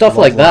 stuff Love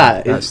like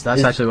Lab. that.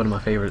 That's actually one of my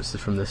favourites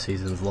from this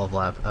season's Love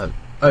Lab.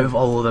 out of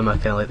all of them, I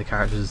kind of like the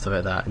characters and stuff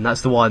like that, and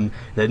that's the one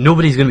that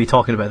nobody's going to be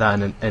talking about that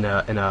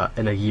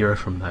in a year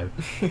from now.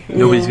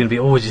 Nobody's going to be,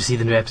 oh, did you see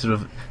the new episode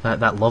of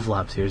that Love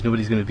Lab series?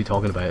 Nobody's going to be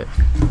talking about it,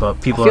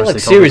 but people I feel are like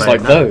series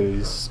like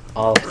those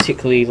are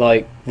particularly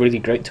like really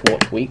great to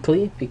watch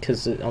weekly,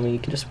 because I mean you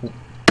can just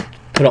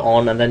put it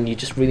on and then you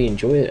just really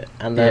enjoy it,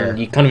 and then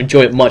you kind of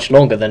enjoy it much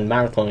longer than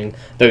marathoning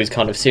those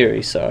kind of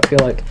series. So I feel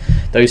like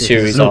those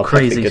series there's no are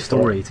crazy good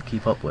story to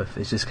keep up with.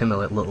 It's just kind of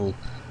like little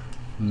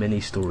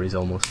mini stories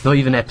almost, not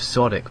even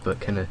episodic,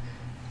 but kind of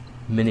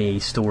mini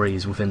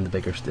stories within the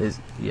bigger it's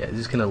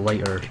just kind of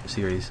lighter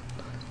series.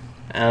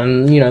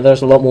 And you know,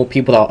 there's a lot more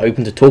people that are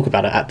open to talk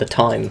about it at the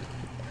time.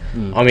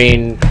 I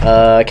mean,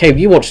 Cave,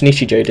 you watched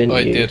Nishijo, didn't you?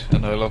 I did,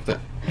 and I loved it.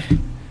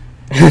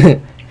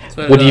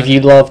 Would you have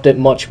you loved it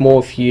much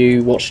more if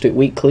you watched it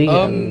weekly?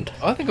 And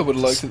I think I would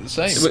have liked it the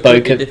same.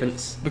 Spoke it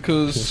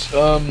because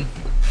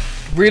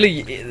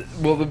really,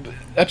 the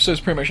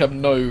episodes pretty much have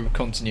no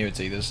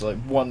continuity. There's like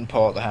one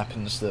part that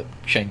happens that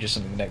changes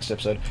something in the next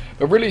episode,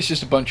 but really it's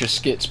just a bunch of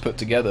skits put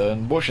together,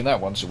 and watching that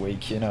once a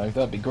week, you know,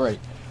 that'd be great.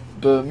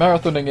 But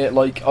marathoning it,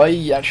 like,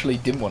 I actually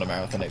didn't want to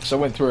marathon it, so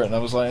I went through it and I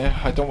was like,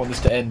 I don't want this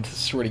to end,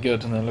 it's really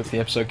good. And then look at the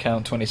episode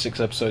count, 26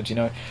 episodes, you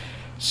know.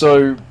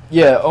 So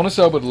yeah,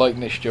 honestly I would like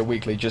Nishijo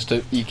Weekly just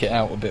to eke it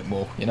out a bit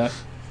more, you know.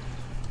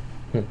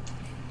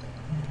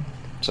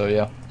 So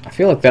yeah, I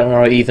feel like there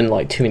are even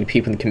like too many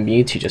people in the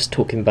community just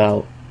talking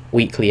about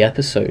weekly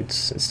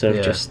episodes instead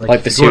of just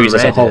like the series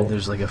as a whole.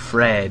 There's like a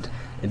thread.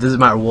 It doesn't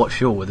matter what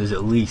show. There's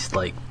at least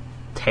like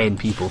 10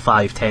 people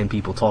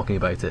talking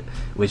about it,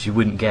 which you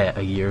wouldn't get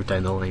a year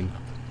down the line.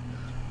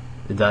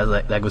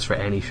 That goes for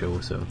any show,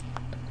 so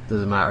it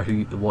doesn't matter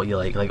what you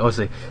like. Like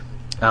obviously,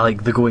 I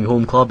like the Going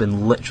Home Club,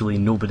 and literally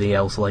nobody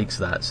else likes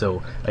that.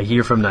 So a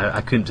year from now,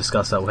 I couldn't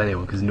discuss that with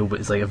anyone because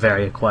it's like a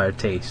very acquired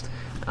taste.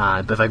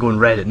 But if I go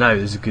and read it now,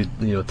 there's a good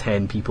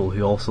 10 people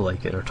who also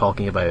like it and are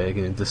talking about it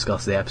and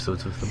discuss the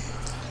episodes with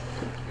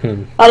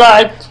them.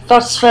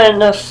 That's fair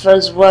enough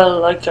as well.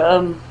 Like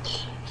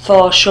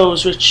for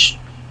shows which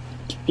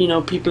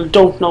people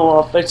don't know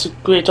of, it's a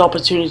great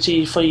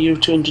opportunity for you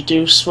to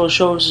introduce those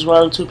shows as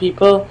well to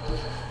people.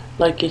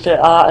 Like if they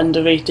are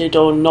underrated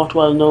or not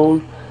well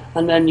known,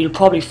 and then you'll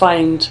probably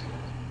find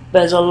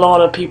there's a lot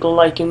of people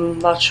liking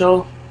that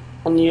show,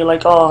 and you're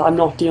like, oh, I'm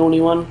not the only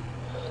one.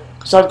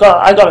 Because I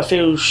got a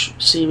few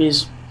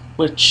series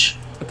which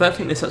I don't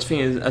think there's such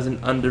thing as an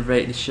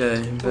underrated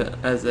show, but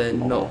as a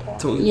not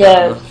talking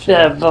about enough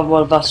show.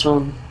 Well, that's what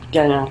I'm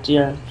getting at.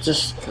 Yeah,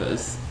 just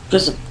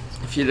because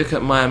if you look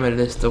at my Ammo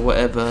list or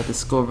whatever, the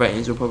score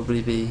ratings will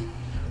probably be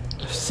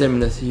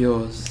similar to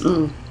yours.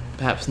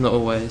 Perhaps not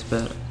always,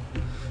 but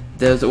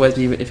there's always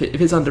be. If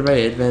it's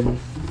underrated, then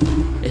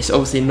it's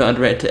obviously not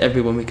underrated to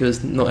everyone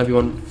because not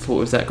everyone thought it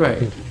was that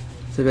great.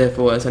 So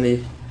therefore, it's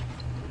only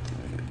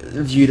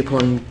viewed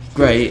upon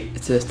great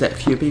to a step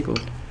few people.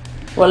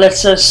 Well,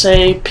 let's just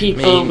say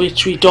people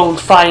which we don't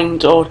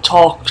find or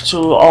talk to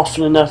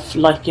often enough,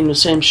 like in the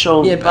same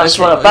show. Yeah, that's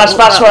what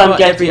I'm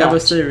getting every at. other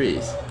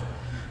series.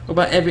 What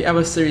about every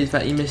other series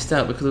that you missed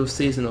out because it was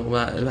seasonal?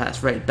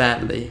 That's rated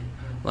badly,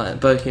 like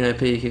Boku no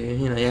Pico.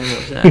 You haven't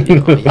watched that. You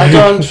know what I mean? I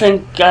don't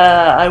think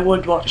I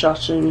would watch that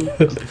soon.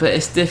 But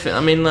it's different.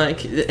 I mean,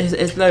 like,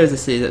 it's loads of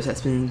series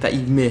that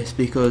you've missed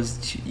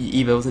because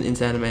you either wasn't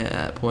into anime at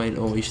that point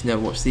or you should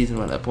never watch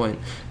seasonal at that point.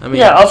 I mean,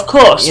 yeah, of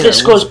course.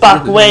 This goes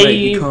back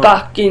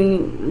back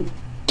in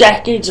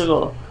decades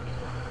ago.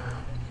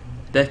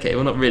 Decade?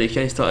 Well, not really.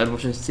 You only started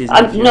watching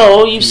season.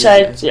 No, you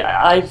said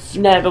I've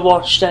never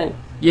watched it.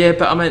 Yeah,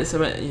 but I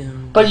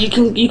meant But you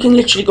can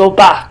literally go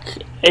back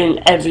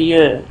in every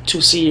year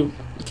to see. You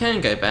can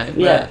go back.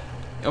 Yeah.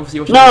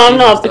 Obviously, no, I'm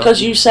not,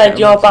 because you said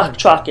you're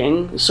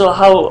backtracking. So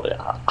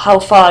how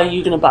far are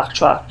you gonna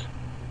backtrack?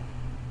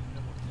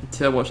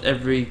 To watch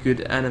every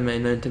good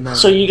anime known to man.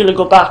 So you're gonna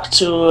go back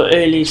to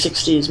early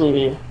 '60s,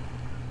 maybe.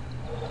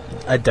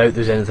 I doubt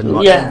there's anything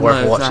much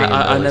worth watching.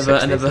 I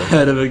never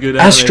heard of a good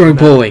Astro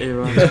Boy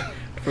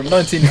from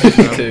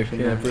 1952.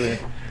 Yeah,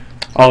 brilliant.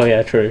 Oh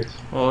yeah, true.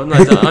 Well, no,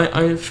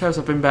 I first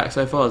I've been back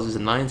so far is the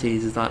 90s.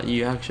 Is that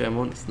UAK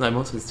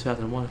Monsters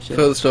 2001? Shit.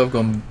 Furthest I've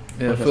gone,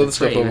 furthest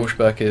stuff I've watched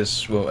back is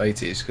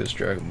 80s because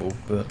Dragon Ball,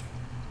 but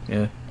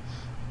yeah.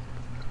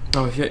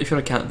 Oh, if you want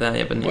to count that,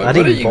 yeah, but I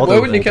didn't bother. Why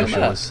wouldn't you count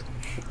that?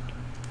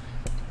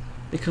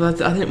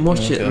 Because I didn't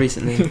watch it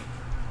recently.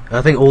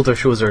 I think older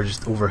shows are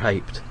just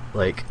overhyped,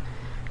 like.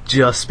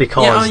 Just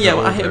because.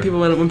 Well, I hate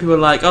when people are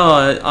like,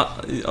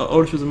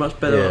 older shows are much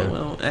better. Yeah.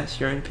 Well, that's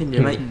your own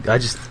opinion, mate. I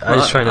just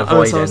trying to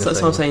avoid anything.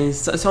 So I'm saying,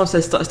 someone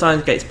says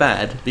Steins Gate's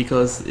bad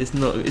because it's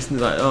not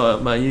like, oh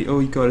man,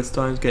 you got a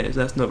Steins Gate.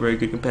 That's not very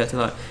good compared to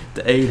like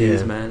the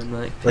 80s, man. I'm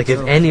like if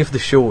any of the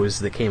shows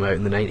that came out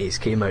in the 90s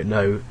came out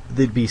now,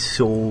 they'd be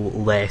so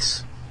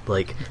less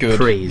good.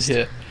 Praised.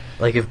 Yeah.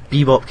 Like if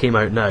Bebop came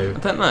out now,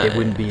 it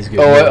wouldn't be as good.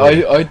 Oh,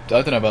 I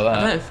don't know about that.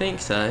 I don't think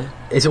so.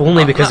 It's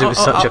only because it was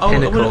such a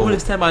pinnacle. I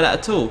wouldn't stand by that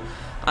at all.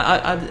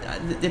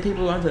 The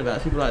people I'm talking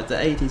about, people like the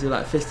 80s who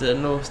like Fist of the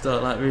North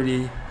Star, like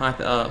really hype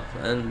it up,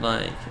 and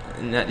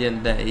at the end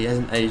of the day, it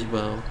hasn't aged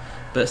well.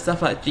 But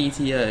stuff like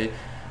GTO,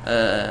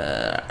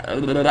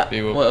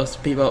 What else?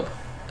 Bebop.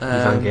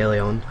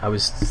 Evangelion. I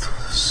was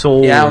so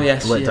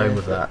let down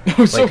with that.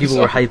 Like people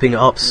were hyping it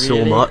up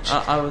so much.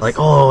 Like,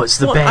 oh, it's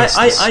the best.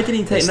 I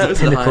didn't take notice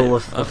of the pinnacle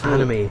of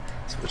anime.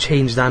 It's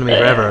changed anime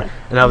forever.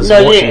 And I was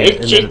watching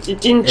it.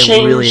 It didn't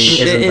change. Really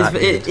isn't that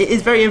good. It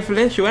is very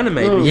influential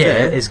anime.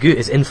 Yeah, it's good.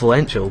 It's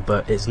influential,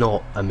 but it's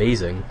not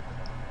amazing.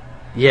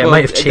 Yeah, it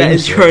might have changed. That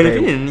is your own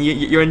opinion.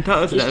 You're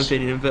entitled to that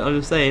opinion, but I'm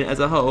just saying,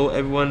 as a whole,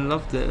 everyone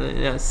loved it.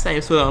 Yeah,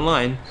 same Sword Art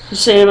Online.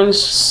 Same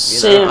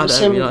as I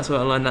don't really like Sword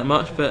Art Online that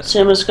much, but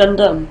same as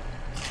Gundam.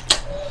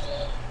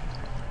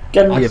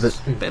 Yeah,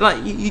 but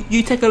like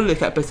you take a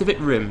look at Pacific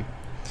Rim.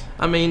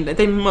 I mean,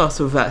 they must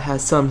have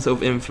had some sort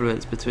of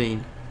influence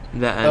between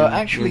that and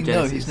actually,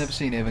 Genesis. no, he's never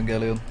seen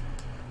Evangelion.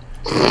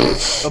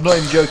 I'm not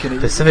even joking.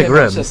 Pacific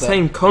Rim.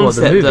 Same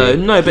concept though.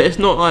 No, but it's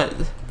not like.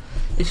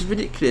 It's just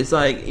ridiculous.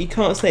 Like you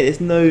can't say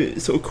there's no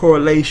sort of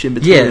correlation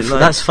between. Yeah,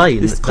 like, that's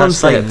fine. This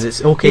concept. That's fine.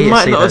 It's okay. You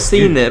might not have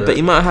seen it, but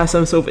you might have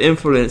some sort of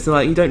influence.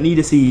 Like you don't need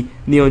to see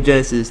Neon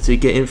Genesis to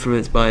get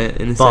influenced by it.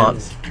 In a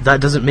sense,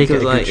 that doesn't make it a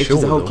good show. It's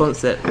just the whole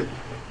concept.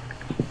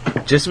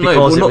 Just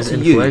because it was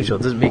influential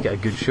doesn't make it a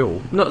good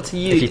show. Not to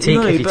you. If you take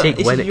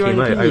when it came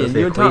out of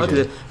the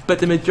equation. But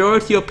the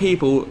majority of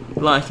people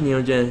like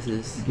Neon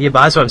Genesis. Yeah,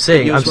 but that's what I'm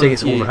saying. I'm saying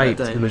it's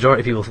overhyped. The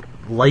majority of people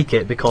like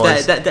it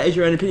because that is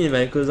your own opinion,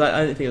 man. Because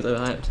I don't think it was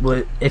overhyped.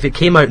 Well, if it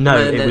came out now,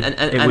 it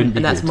wouldn't be.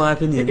 And that's good. my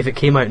opinion. If it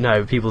came out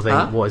now, people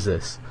think, "What is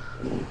this?"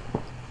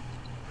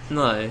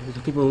 No,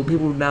 people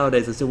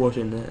nowadays are still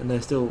watching it, and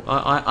they're still.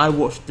 I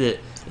watched it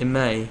in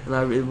May, and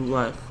I really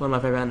like one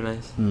of my favourite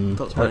animes.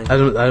 Top 20. I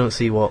don't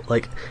see what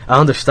I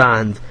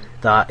understand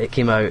that it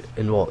came out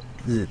in what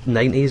the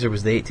 90s or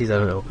was the 80s, I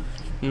don't know.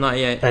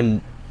 98.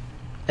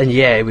 And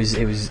yeah, it was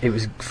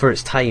for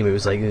its time. It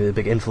was like a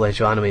big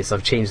influential anime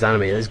stuff. Changed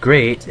anime. It's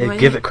great.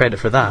 Give it credit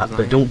for that,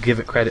 but don't give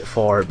it credit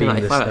for being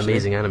this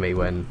amazing anime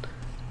when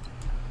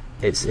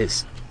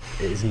it's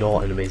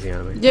not an amazing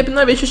anime. Yeah, but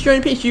no, but it's just your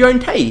own piece, your own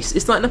taste.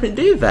 It's like nothing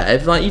to do with that.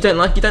 If like you don't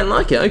like it,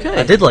 okay.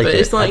 I did like it.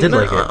 It's like, I did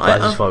like it, but I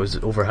just thought it was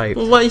overhyped.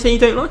 Well, why are you saying you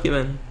don't like it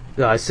then?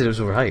 No, I said it was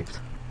overhyped.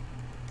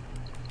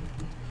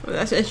 Well,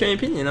 that's your own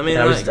opinion. I mean,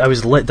 I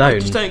was let down.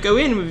 Just don't go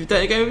in with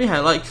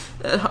your like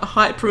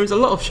hype ruins a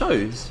lot of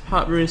shows.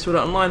 Hype ruins Sword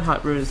Art Online.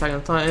 Hype ruins Attack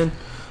on Titan.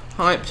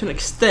 Hype to an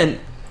extent,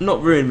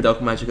 not ruined with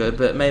Dogma Magica,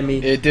 but made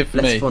me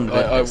less fond of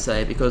it. I'd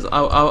say because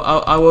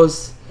I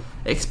was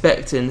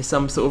expecting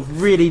some sort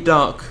of really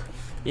dark,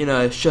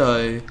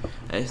 show.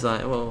 And it's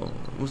like, well,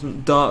 it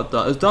wasn't dark. It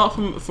was dark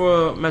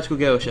for a magical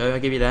girl show. I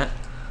give you that,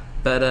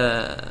 but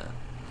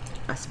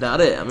that's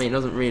about it. I mean, it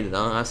wasn't really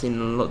dark. I've seen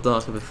a lot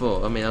darker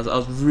before. I mean, I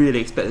was really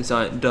expecting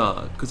something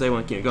dark because they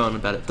want to keep going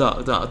about it.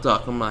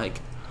 Dark. I'm like,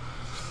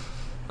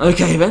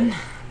 okay then,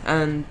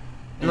 and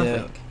nothing.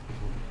 Yeah.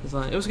 It's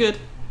like it was good.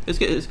 It's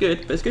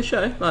good, but it's a good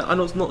show. Like I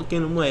know it's not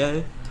getting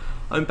away.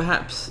 I mean,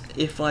 perhaps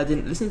if I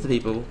didn't listen to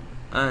people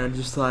and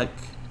just like.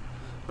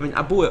 I mean,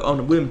 I bought it on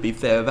a whim, to be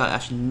fair, without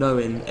actually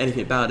knowing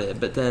anything about it.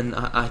 But then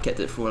I kept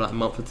it for like a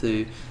month or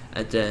two,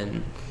 and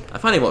then I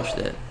finally watched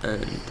it,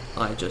 and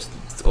I just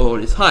all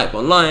this hype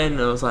online,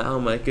 and I was like,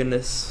 oh my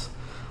goodness,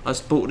 I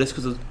just bought this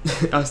because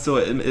I saw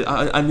it.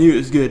 I knew it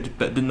was good,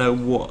 but didn't know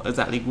what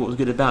was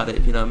good about it.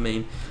 If you know what I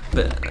mean.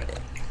 But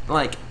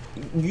like,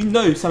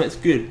 something's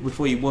good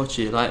before you watch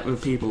it, like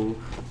with people,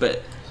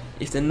 but.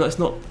 If it's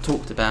not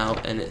talked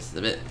about and it's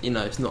a bit,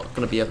 it's not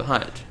going to be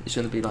overhyped. It's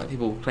going to be like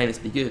people claim it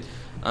to be good.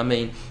 I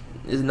mean,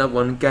 there's another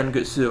one,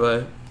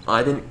 Gangutsuo.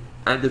 And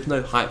there's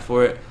no hype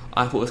for it.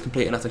 I thought it was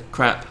complete and utter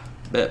crap,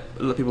 but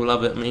a lot of people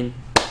love it. I mean,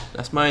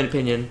 that's my own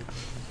opinion.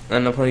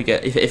 And I'll probably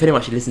get, if anyone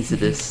actually listens to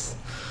this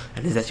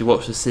and has actually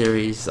watched the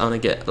series, I'm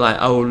going to get,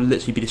 I will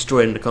literally be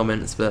destroyed in the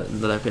comments, but I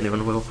don't know if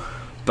anyone will.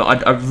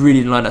 But I really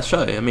didn't like that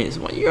show. I mean, it's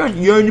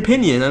your own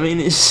opinion. I mean,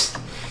 it's.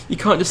 You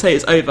can't just say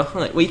it's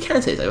overhyped. Well, you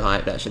can say it's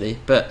overhyped actually,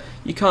 but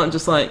you can't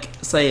just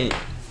say,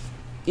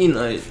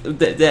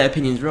 their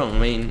opinion's wrong. I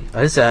mean,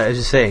 I was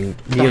just saying,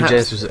 Neon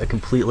Genesis was a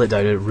complete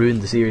letdown. It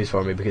ruined the series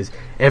for me because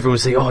everyone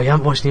was saying, "Oh, you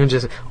haven't watched Neon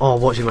Genesis? Oh,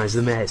 watch it, man! It's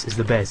the best. It's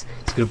the best.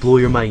 It's gonna blow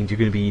your mind.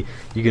 You're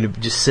gonna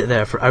just sit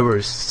there for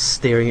hours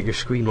staring at your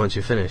screen once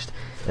you're finished."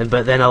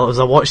 But then as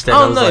I watched it,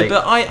 I was like,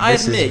 but I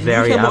this admit, is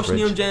very you can average. watch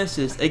Neon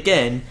Genesis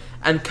again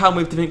and come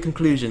with different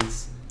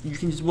conclusions. You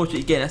can just watch it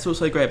again. That's what's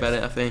so great about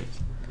it, I think.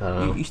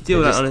 You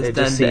still don't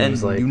understand the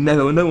end. Like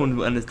no one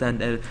will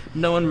understand it.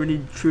 No one really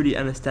truly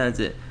understands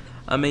it.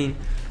 I mean,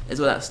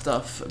 there's all that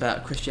stuff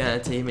about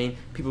Christianity. I mean,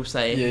 people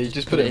say you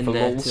just put it in for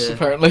lols,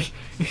 apparently.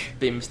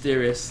 Be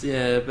mysterious,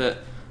 yeah, but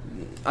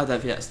I don't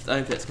think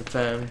that's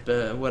confirmed.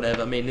 But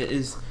whatever. I mean, it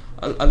is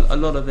a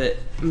lot of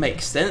it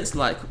makes sense,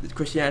 like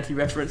Christianity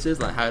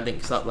references, like how it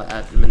links up, like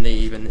Adam and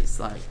Eve, and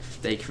it's like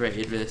they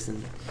created this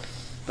and.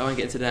 I won't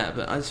get into that,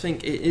 but I just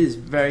think it is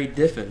very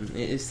different.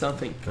 It is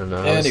something. I don't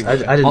know. I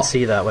didn't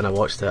see that when I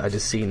watched it. I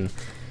just seen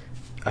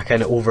a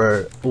kind of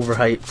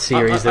overhyped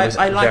series that was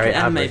I like very an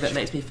anime average. that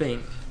makes me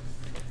think.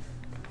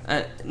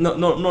 Not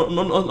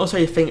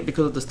necessarily think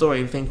because of the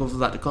story, think of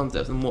like the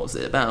concept and what's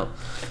it about.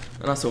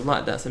 And I sort of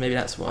like that, so maybe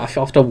that's why.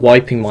 After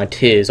wiping my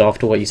tears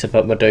after what you said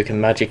about Madoka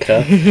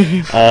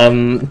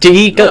Magica, do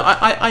you go? No,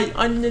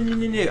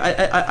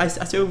 I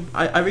still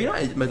I really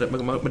like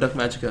Madoka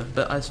Magica,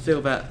 but I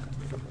feel that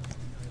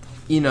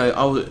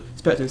I was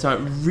expecting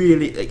something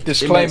really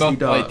disclaimer.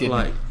 Dark, I didn't.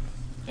 like.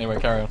 Anyway,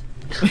 carry on.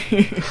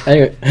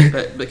 Anyway,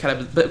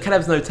 but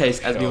Caleb's no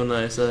taste, as we all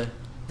know, so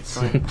it's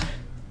fine.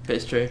 But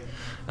it's true.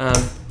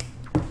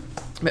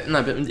 But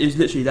it was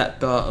literally that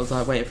dark. I was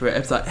like waiting for it. It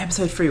was like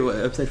episode 3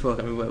 or episode 4. I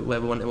can't remember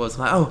whatever one it was.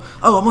 Like, oh,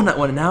 I'm on that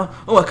one now.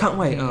 Oh, I can't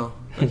wait. Oh,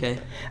 okay.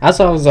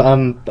 As I was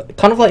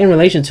kind of like in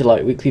relation to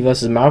like weekly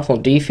versus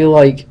marathon, do you feel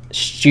like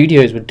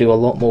studios would do a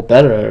lot more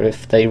better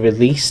if they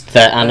released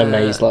their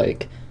animes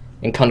like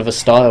in kind of a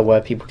style where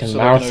people can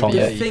marathon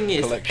it? The thing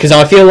is, because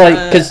I feel like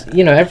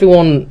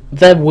everyone,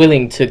 they're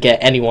willing to get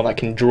anyone that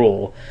can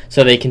draw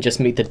so they can just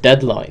meet the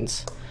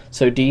deadlines.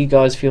 So do you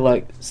guys feel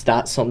like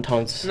that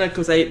sometimes? No,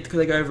 because they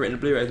go over it in the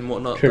Blu-rays and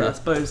whatnot. True. But I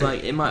suppose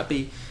like it'd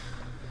be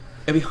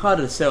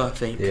harder to sell. I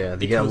think. Yeah,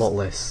 they get a lot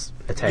less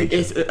attention.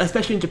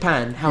 Especially in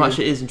Japan, how much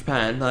it is in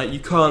Japan. Like you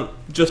can't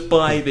just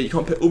buy it. You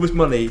can't put all this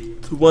money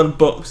to one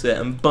box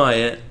set and buy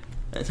it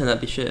and turn out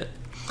to be shit.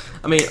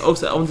 I mean,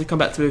 also I wanted to come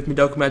back to with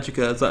Madoka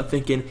Magica. I was like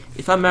thinking,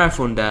 if I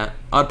marathoned that,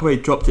 I'd probably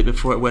dropped it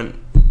before it went.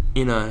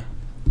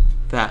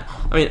 That.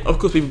 I mean, of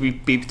course,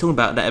 we'd be talking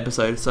about that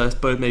episode, so I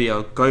suppose maybe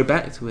I'll go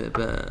back to it.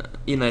 But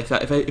if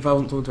I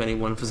wasn't talking to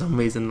anyone for some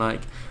reason,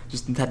 like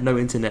just had no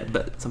internet,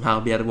 but somehow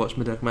I'd be able to watch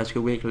Madoka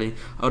Magica weekly,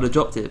 I would have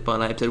dropped it by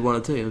like episode 1 or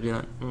 2. I'd be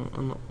like,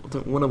 I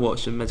don't want to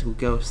watch a Magical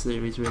Girl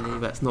series really.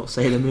 That's not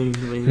Sailor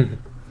Moon.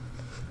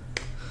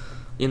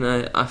 I mean,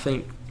 I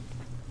think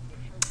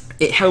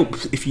it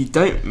helps if you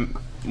don't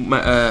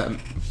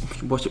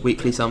watch it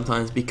weekly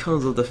sometimes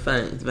because of the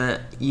fact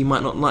that you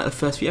might not like the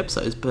first few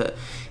episodes, but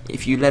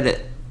if you let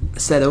it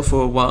settle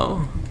for a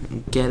while,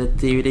 get a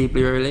DVD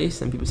Blu-ray release,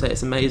 and people say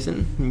it's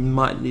amazing, you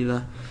might need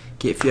to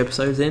get a few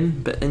episodes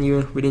in, but then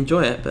you really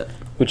enjoy it. But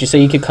would you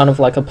say you could kind of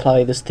like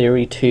apply this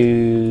theory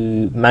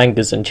to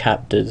mangas and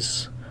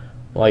chapters,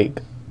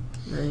 like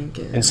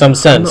in some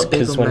sense?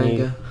 Because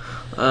when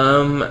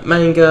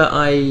manga,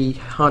 I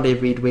hardly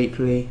read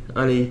weekly.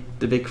 Only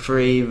the big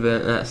 3,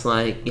 but that's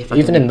like if I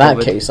even in that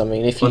case, I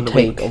mean, if you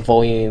take a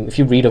volume, if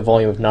you read a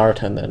volume of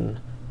Naruto and then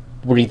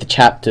read the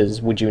chapters,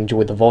 would you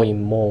enjoy the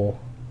volume more?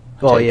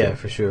 Oh yeah,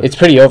 for sure. It's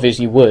pretty obvious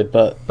you would,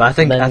 but I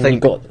think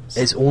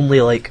it's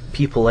only like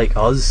people like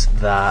us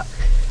that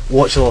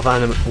watch a lot of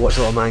anime, watch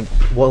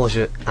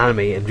anime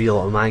and read a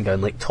lot of manga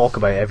and like talk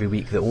about it every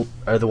week. That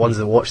are the ones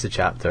that watch the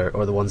chapter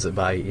or the ones that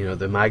buy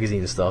the magazine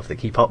and stuff that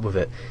keep up with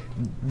it.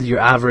 Your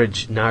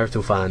average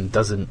Naruto fan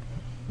doesn't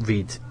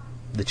read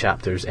the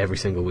chapters every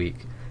single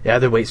week. He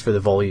either waits for the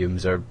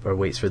volumes or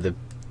waits for the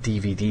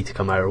DVD to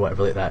come out or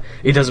whatever like that.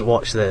 He doesn't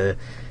watch the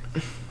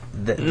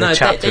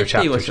chapter.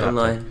 They watch it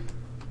online.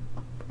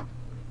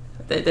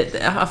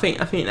 I think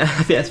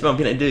that's what I'm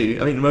gonna do.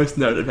 I mean, most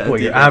Naruto fans. Well,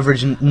 your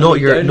average, not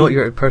your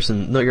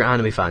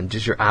anime fan,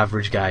 just your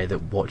average guy that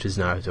watches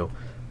Naruto.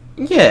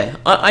 Yeah,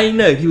 I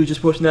know he would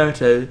just watch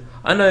Naruto.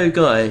 I know a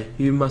guy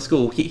who in my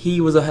school,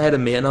 he was ahead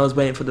of me, and I was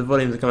waiting for the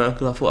volume to come out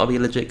because I thought I'd be a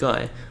legit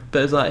guy. But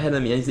it was like ahead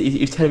of me, and he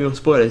was telling me all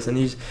spoilers, and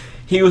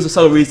he was the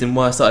sole reason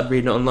why I started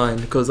reading it online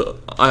because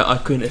I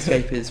couldn't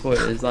escape his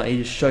spoilers. Like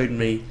he just showed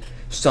me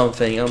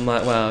something. I'm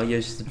like, wow,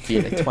 you're just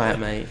being a twat,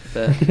 mate.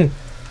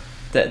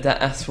 But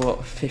that's what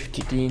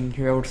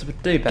 15-year-olds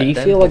would do back then. Do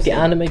you feel like the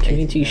anime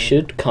community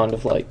should kind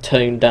of like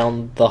tone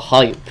down the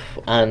hype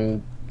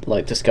and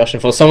like discussion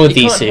for some of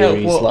these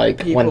series,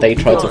 like when they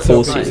try to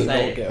force you?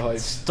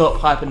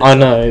 Stop hyping. I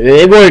know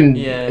it won't.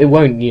 Yeah. It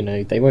won't.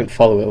 They won't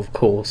follow it, of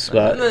course.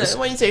 But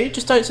what you do,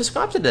 just don't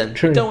subscribe to them.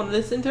 True. You don't want to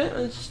listen to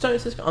it, just don't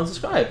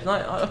unsubscribe.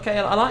 Like, okay,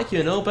 I like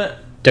you and all, but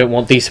don't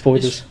want these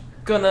spoilers.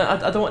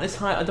 I don't want this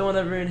hype. I don't want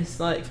to ruin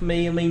this. Like for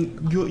me, I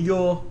mean,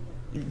 you're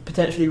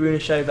potentially ruin a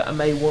show that I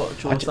may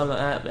watch or something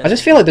like that. I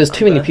just feel like there's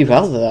too many people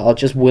out there that are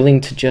just willing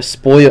to just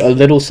spoil a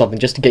little something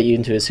just to get you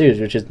into a series,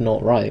 which is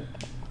not right.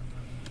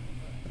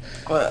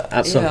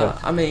 At some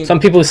point. I mean, some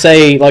people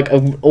say like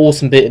an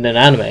awesome bit in an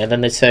anime, and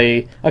then they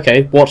say,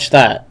 "Okay, watch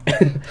that."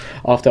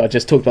 After I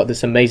just talked about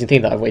this amazing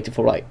thing that I've waited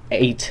for like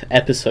 8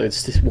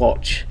 episodes to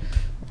watch.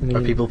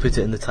 Or people put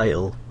it in the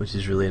title, which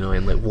is really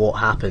annoying. Like what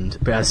happened,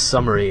 but as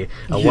summary,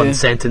 a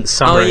 1-sentence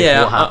summary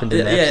of what happened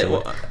in the episode.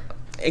 Well,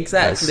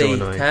 exactly,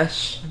 so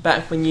Tash.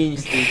 Back when you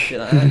used to do shit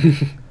like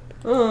that.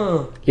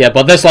 Oh. Yeah,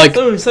 but there's like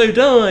so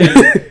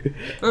died.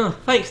 Oh,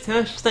 thanks,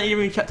 Tash. Start your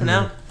new chapter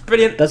now.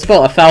 Brilliant. There's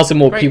about 1,000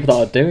 more people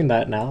that are doing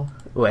that now.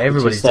 Well,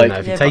 everybody's doing that.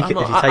 If you type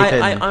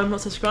in, I'm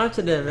not subscribed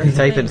to them. If you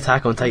type in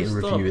Attack on Titan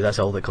review, that's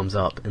all that comes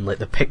up, and like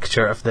the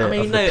picture of the.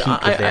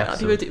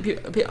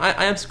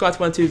 I am subscribed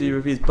to 1 2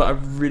 reviews, but I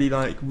really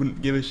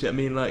wouldn't give a shit. I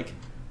mean, like,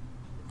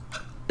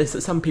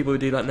 some people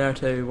do like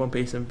Naruto, One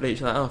Piece, and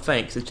Bleach. Like, oh,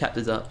 thanks, the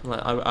chapter's up.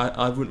 Like,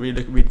 I wouldn't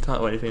really read the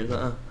title or anything. It's like,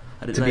 oh,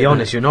 I didn't know. To be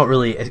honest, you're not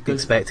really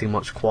expecting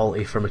much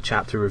quality from a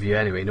chapter review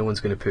anyway. No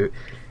one's going to put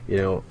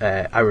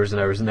hours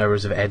and hours and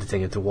hours of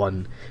editing into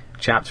one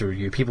chapter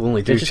review. People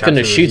only do They're just going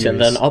to shoot it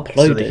and then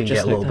upload so they it can just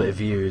get a little like bit of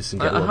views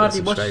and get a I little bit of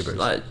hardly subscribers. watch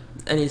like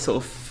any sort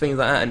of things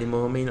like that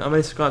anymore. I mean, I'm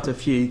only subscribed to a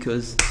few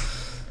because,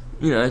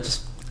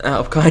 just out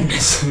of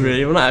kindness,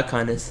 really. Well, not out of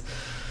kindness,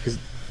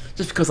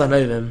 just because I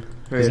know them.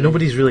 Because Really.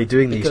 nobody's really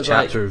doing these Because,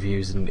 chapter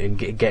reviews and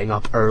getting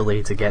up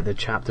early to get the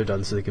chapter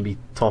done so they can be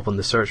top on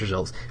the search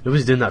results.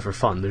 Nobody's doing that for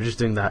fun. They're just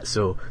doing that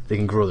so they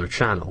can grow their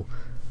channel.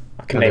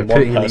 I can And name they're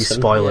one putting in these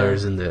person.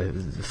 spoilers and the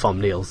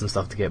thumbnails and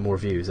stuff to get more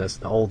views.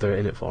 That's all they're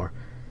in it for.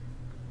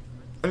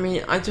 I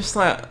mean, I just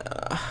like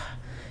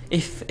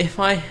if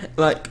I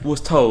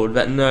was told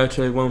that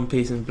Naruto, One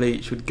Piece, and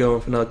Bleach would go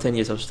on for another 10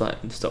 years, I was just like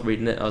stop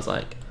reading it. I was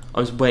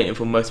waiting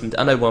for most of them.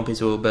 I know One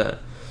Piece will, but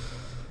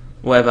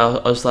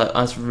whatever. I was like,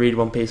 I just read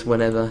One Piece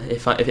whenever.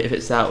 If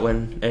it's out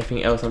when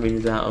everything else I'm reading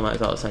is out, I might as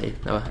well say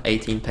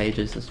 18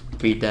 pages. Just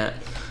read that.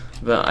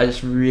 But I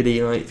just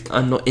really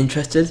I'm not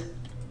interested,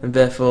 and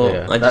therefore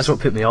that's what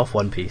put me off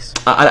One Piece.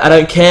 I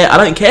don't care. I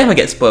don't care if I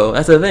get spoiled.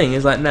 That's the thing.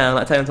 It's like now,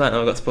 Attack on Titan,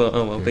 I got spoiled.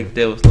 Oh well, big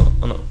deal.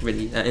 I'm not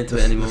really into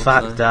it anymore. The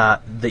fact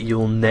that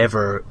you'll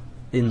never,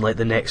 in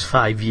the next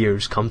 5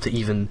 years, come to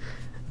even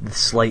the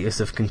slightest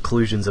of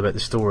conclusions about the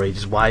story.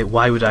 Just why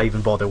would I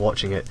even bother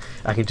watching it?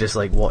 I can just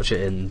watch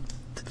it in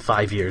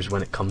 5 years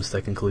when it comes to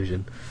a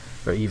conclusion,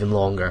 or even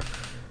longer.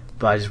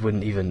 But I just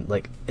wouldn't even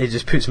it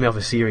just puts me off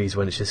a series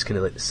when it's just kind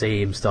of the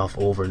same stuff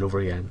over and over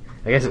again.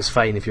 I guess it's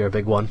fine if you're a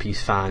big One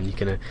Piece fan. You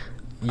could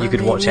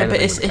watch anything. But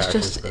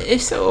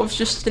it's sort of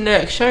just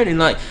generic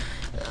shonen.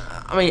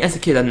 I mean, as a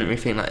kid, I didn't really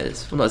think like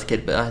this. Well, not as a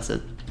kid, but as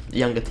a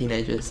younger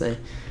teenager, so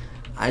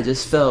I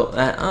just felt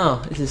that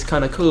this is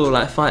kind of cool,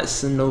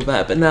 fights and all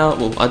that. But now,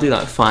 well, I do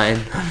like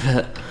fighting,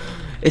 but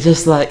it's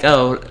just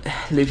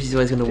Luffy's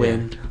always going to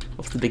win.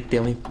 What's the big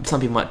deal? I mean,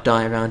 some people might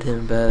die around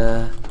him,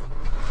 but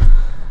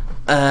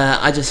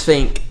I just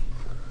think,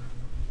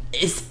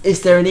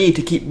 is there a need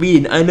to keep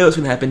reading? I know it's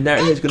going to happen.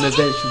 Naruto's going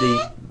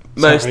to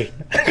eventually.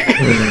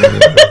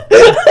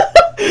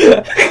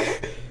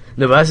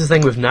 No, but that's the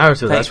thing with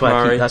Naruto. Thanks,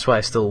 that's why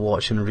I still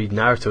watch and read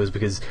Naruto, is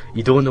because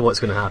you don't know what's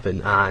going to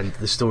happen and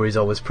the story's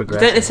always You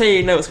progressing. don't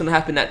necessarily know what's going to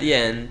happen at the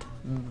end,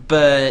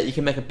 but you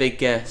can make a big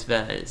guess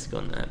that it's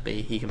going to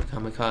be he can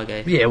become a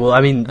Kage. Yeah, well,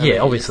 I mean, it's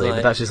obviously,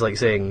 but that's just like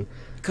saying,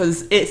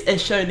 because it's a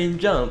Shonen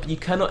Jump. You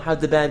cannot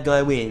have the bad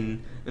guy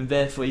win, and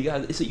therefore you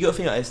got to think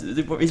like this.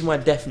 The reason why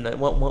Death Note,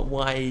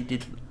 why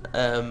did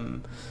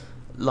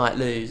Light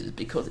lose, is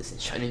because it's in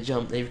Shonen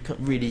Jump. They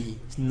really,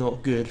 it's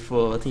not good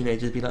for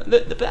teenagers to be like,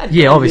 look, the bad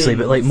guy obviously,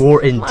 wins. but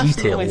more in Life's not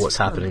detail always what's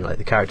fun. happening,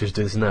 the characters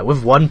do this and that.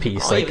 With One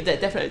Piece,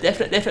 definitely a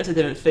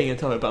different thing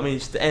entirely. But I mean,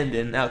 just the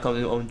ending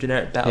outcome on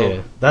generic battle.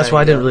 yeah, that's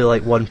why I didn't really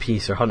like One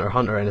Piece or Hunter x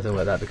Hunter or anything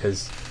like that,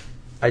 because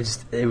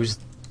there was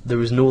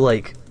no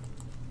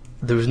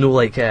the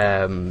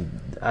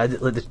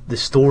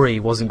story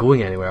wasn't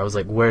going anywhere. I was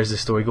like, where's the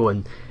story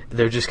going?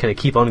 They're just kind of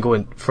keep on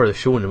going further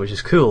shonen, which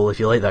is cool if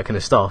you like that kind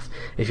of stuff.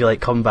 If you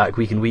come back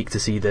week and week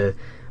to see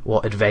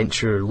what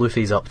adventure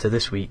Luffy's up to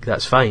this week,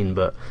 that's fine.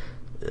 But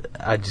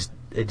I just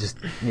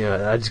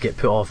get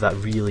put off that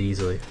really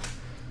easily.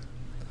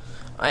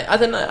 I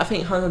don't know. I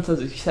think Hunter x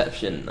Hunter's an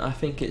exception. I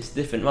think it's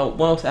different. Well,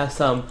 whilst it has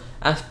some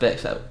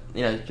aspects that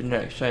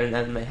generic shonen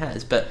anime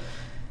has, but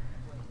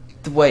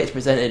the way it's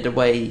presented, the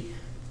way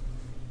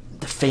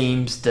the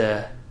themes,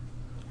 the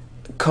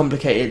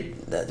complicated,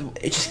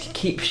 it just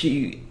keeps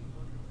you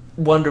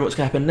wondering what's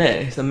going to happen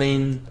next. I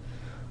mean,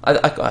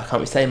 I can't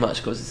really say much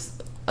because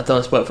I don't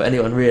want to spoil it for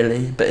anyone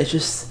really, but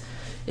it's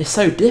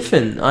so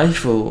different, I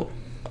thought.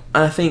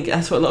 And I think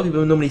that's what a lot of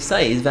people normally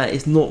say, is that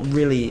it's not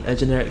really a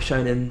generic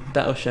shonen,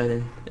 battle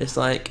shonen. It's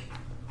I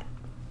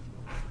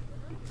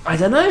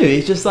don't know,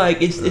 it's just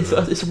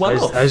it's a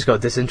one-off. I just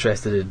got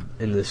disinterested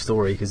in the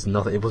story because it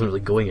wasn't really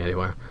going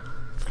anywhere.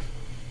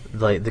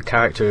 The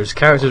characters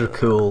are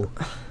cool.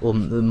 Well,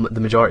 the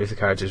majority of the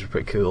characters were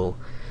pretty cool.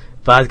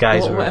 Bad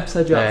guys were. What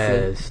episode you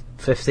up to?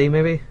 50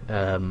 maybe.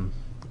 I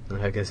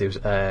guess it was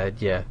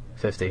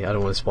 50. I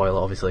don't want to spoil it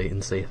obviously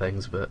and say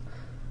things, but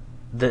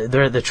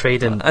they're at the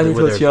trading. I need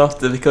to talk to you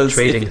after, because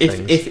things.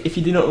 if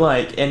you do not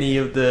like any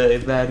of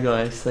the bad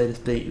guys, so to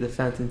speak, the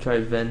Phantom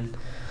Trove, then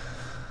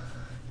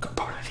got a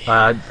problem with you.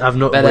 I've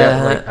not.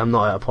 But, I'm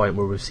not at a point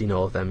where we've seen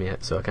all of them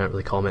yet, so I can't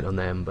really comment on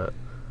them. But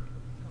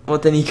well,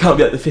 then you can't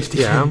be at the 50.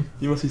 Yeah,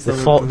 you must be the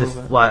someone.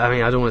 I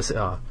mean, I don't want to say.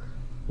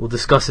 We'll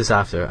discuss this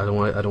after. I don't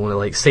want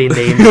to say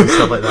names and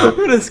stuff like that.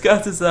 We'll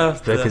discuss this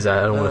after, because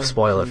I don't want to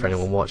spoil it for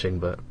anyone watching.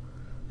 But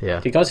yeah,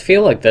 do you guys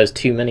feel like there's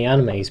too many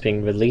animes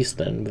being released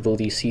then with all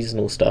these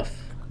seasonal stuff?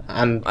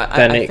 And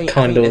then I think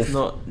there's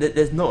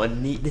not a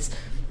need.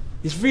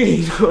 There's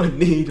really not a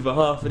need for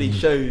half of these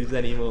shows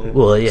anymore.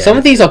 Well, yeah. Some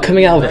of these are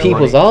coming out of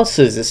people's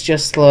asses. It's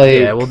just all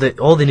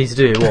they need to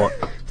do is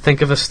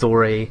think of a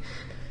story.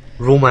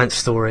 Romance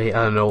story,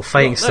 I don't know,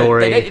 fighting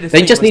story.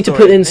 They just need to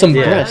put in some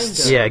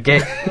breasts. Yeah,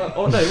 get.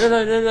 Oh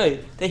no!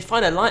 They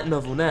find a light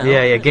novel now.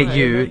 Yeah, get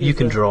you. You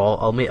can draw.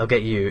 I'll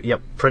get you.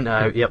 Yep, print it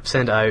out. Yep,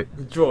 send it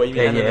out. Draw. You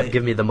mean yeah,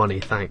 give me the money,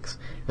 thanks.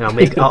 And I'll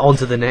make on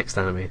to the next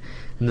anime.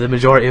 And the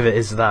majority of it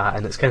is that,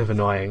 and it's kind of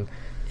annoying.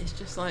 it's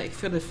just like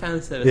filled with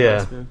fan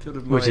service, filled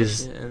with which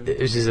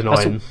is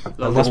annoying.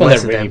 That's when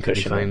they're really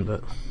pushing fine,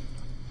 but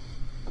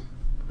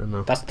I don't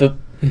know. That's the.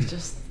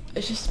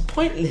 It's just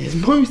pointless.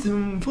 Most of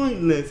them are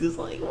pointless. It's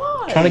like,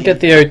 why? Trying to get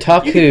the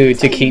otaku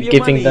to keep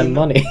giving them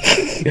money.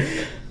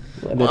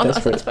 Well, I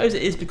suppose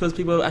it is because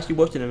people are actually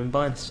watching them and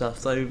buying stuff,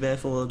 so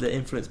therefore they're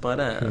influenced by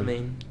that. I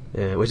mean,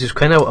 yeah, which is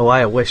kind of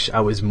why I wish I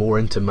was more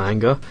into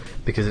manga,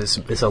 because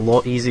it's a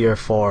lot easier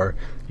for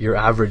your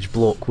average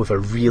bloke with a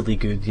really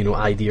good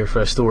idea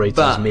for a story to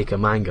just make a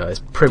manga. It's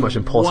pretty much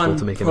impossible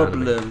to make an anime.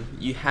 One problem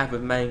you have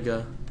with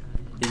manga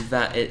is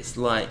that it's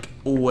like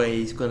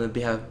always going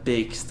to have a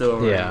big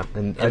story. Yeah,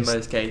 and in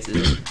most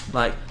cases,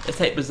 like let's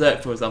take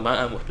Berserk for example. I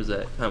haven't watched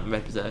Berserk, I haven't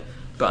read Berserk,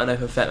 but I know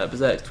for a fact that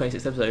Berserk's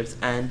 26 episodes,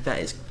 and that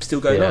is still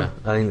going on.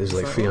 I think there's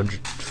like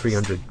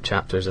 300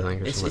 chapters. I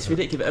think it's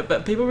ridiculous,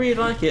 but people really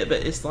like it.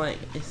 But it's like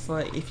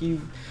if you,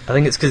 I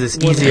think it's because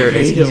it's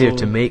easier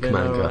to make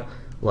manga. Right.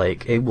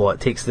 Like it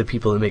takes the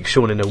people that make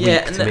shonen a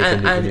week to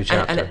make a new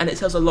chapter, and it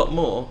sells a lot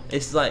more.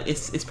 It's like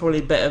it's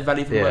probably better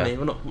value for money.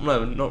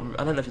 Well, not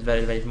I don't know if it's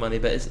value for money,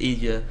 but it's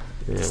easier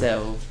to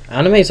sell.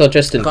 Animes are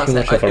just in too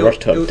much of a rush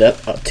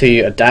to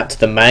adapt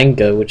the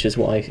manga, which is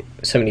why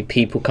so many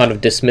people kind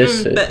of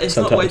dismiss it. But it's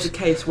sometimes. not always the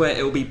case where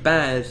it will be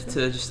bad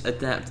to just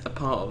adapt a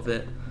part of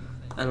it,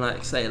 and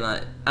like say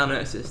like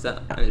Anoexis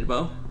that ended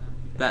well,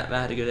 that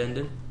had a good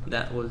ending.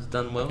 That was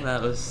done well.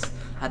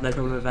 Had no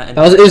problem with that.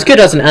 It was good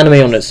as an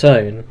anime on its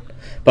own,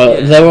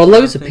 but there were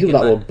loads of people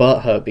that were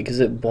butthurt because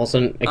it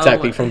wasn't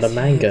exactly from the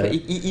manga.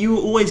 You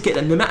always get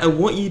that, no matter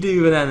what you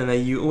do with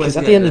anime. You always. Because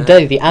at the end of the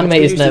day, the anime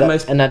is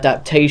an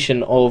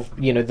adaptation of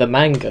the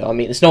manga. I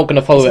mean, it's not going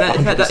to follow it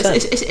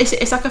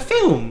 100%. It's like a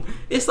film.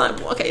 It's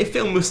like a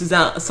film misses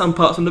out some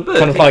parts from the book.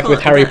 Kind of like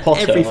with Harry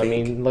Potter. I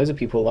mean, loads of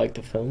people like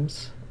the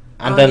films.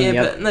 And then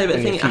but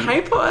the thing,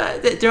 Harry Potter,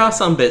 there are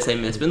some bits they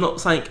miss, but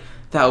not like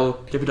that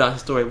will jeopardize the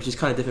story, which is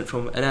kind of different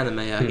from an anime,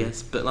 I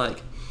guess. But like,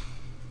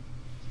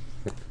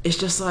 it's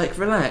just like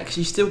relax.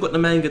 You still got the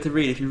manga to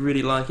read if you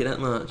really like it that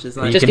much. It's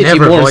like it just gives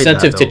you more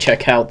incentive to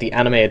check out the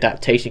anime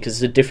adaptation because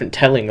it's a different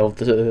telling of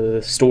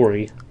the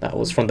story that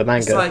was from the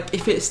manga. It's like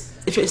if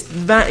it's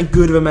that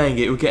good of a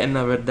manga, it will get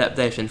another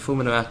adaptation.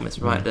 Fullmetal Alchemist,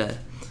 right there.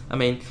 I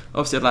mean,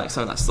 obviously, I'd like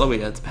something like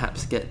Slowier to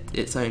perhaps get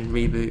its own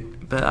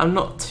reboot, but I'm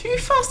not too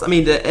fussed. I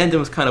mean, the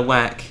ending was kind of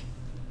whack,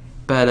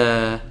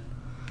 but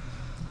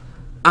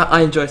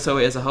I enjoyed Soul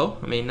as a whole.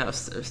 I mean, that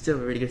was still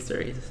a really good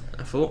series,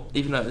 I thought.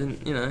 Even though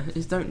it didn't, it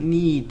just don't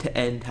need to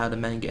end how the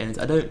manga ends.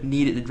 I don't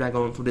need it to drag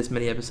on for this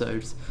many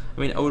episodes. I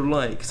mean, I would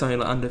like something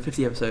like under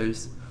 50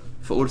 episodes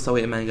for all the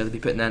Soul manga to be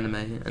put in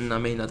anime. And I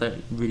mean, I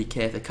don't really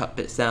care if they cut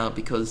bits out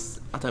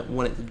because I don't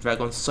want it to drag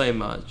on so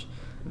much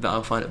that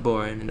I'll find it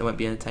boring and it won't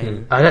be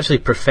entertaining. I'd actually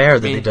prefer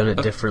that they'd done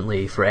it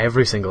differently for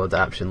every single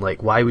adaptation.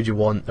 Like, why would you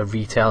want a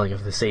retelling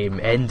of the same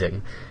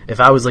ending?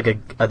 If I was like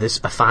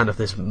a fan of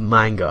this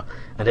manga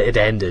and it had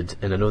ended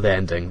and I know the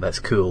ending, that's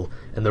cool,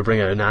 and they'll bring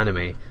out an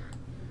anime,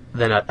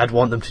 then I'd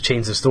want them to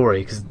change the story,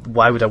 because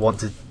why would I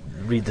want to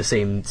read the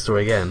same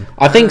story again?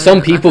 I think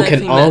some people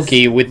can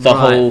argue with the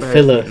whole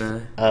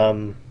filler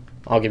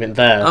argument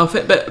there. Oh,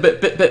 but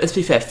let's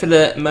be fair,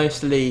 filler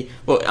mostly,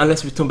 well,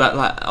 unless we're talking about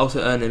like also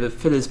earning, but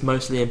filler's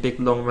mostly in big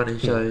long running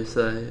shows,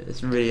 so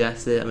it's really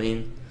that's it. I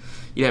mean,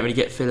 you don't really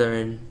get filler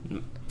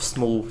in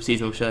small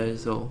seasonal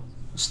shows or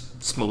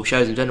small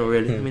shows in general,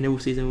 really. I mean, they're all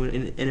seasonal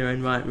in their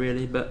own right,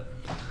 really, but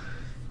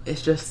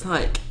it's just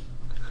like,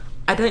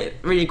 I don't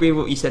really agree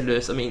with what you said,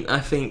 Lewis. I mean,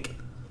 I think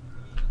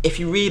if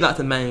you really like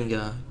the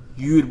manga,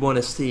 you would want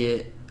to see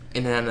it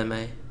in an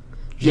anime.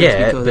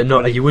 Yeah, but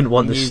not. You wouldn't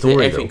want the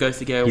story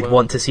though. You'd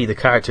want to see the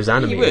characters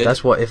animated.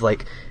 That's what if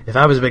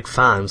I was a big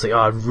fan, I was like, oh,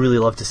 I'd really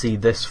love to see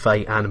this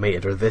fight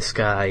animated or this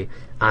guy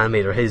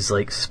animated or his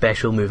like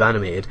special move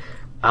animated.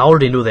 I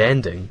already know the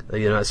ending.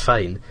 That's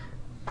fine.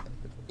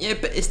 Yeah,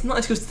 but it's not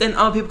because then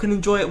other people can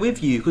enjoy it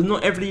with you, because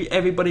not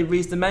everybody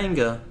reads the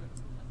manga.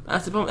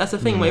 That's the problem. That's the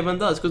thing. What everyone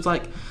does, because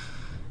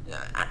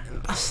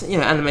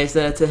anime's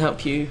there to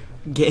help you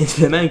get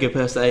into the manga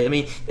per se. I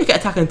mean, look at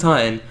Attack on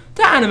Titan.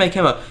 That anime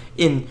came up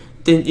in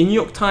the New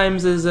York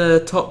Times as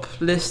a top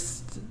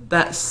list.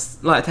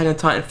 That's like Attack on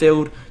Titan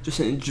field just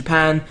in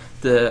Japan.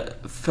 The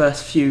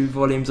first few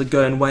volumes are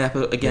going way up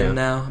again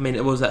now. I mean,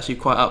 it was actually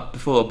quite up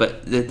before,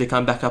 but they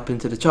come back up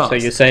into the charts. So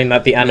you're saying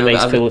that the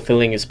anime's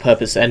fulfilling its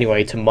purpose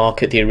anyway to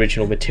market the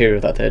original material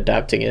that they're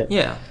adapting it?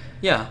 Yeah.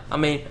 I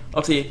mean,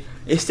 obviously,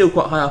 it's still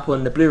quite high up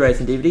on the Blu-rays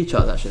and DVD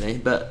charts actually,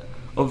 but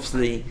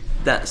obviously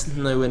that's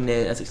nowhere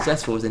near as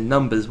successful as in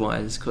numbers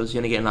wise, because you're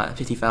only getting like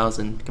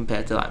 50,000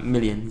 compared to like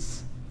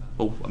millions,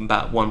 or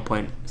about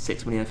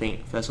 1.6 million I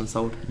think first one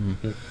sold.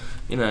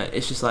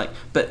 It's just like,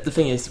 but the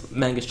thing is,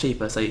 manga's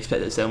cheaper, so you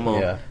expect it to sell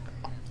more,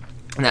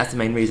 and that's the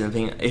main reason. I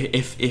think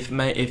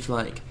if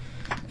like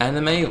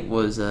anime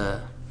was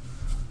about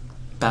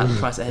the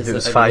price it has, if it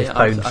was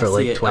 £5 for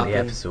like 20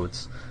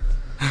 episodes.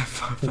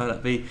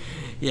 That'd be,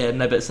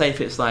 but say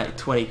if it's like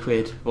 20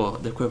 quid or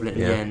the equivalent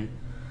in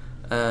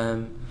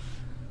yen,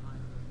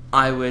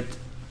 I would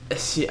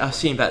I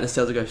assume that the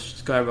sales will go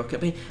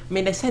skyrocket. I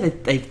mean, they said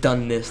that they've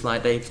done this,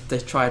 like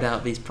they've tried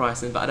out these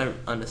pricing, but I don't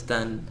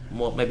understand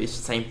what. Maybe it's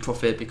the same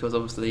profit, because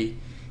obviously,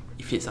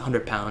 if it's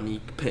 £100, you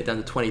put it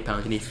down to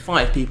 £20. You need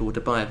 5 people to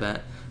buy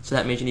that, so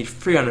that means you need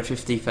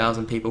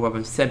 350,000 people rather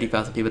than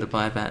 70,000 people to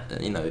buy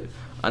that. You know,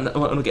 I'm not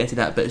going to get into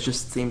that, but it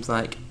just seems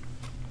like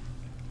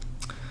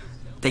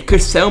they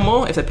could sell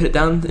more if they put it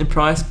down in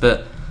price,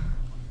 but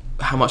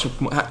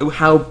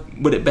how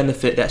would it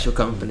benefit the actual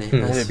company?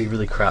 It'd be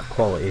really crap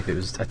quality if it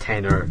was a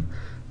tenner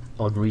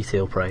on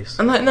retail price.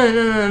 I'm like,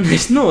 no,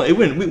 it's not. It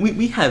wouldn't.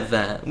 We have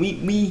that.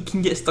 We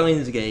can get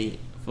Steins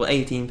Gate for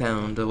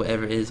 £18 or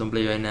whatever it is on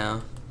Blu-ray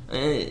now.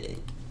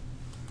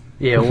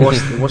 Yeah,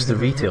 what's the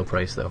retail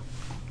price though?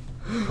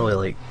 Probably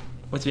like.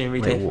 What do you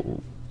mean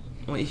retail?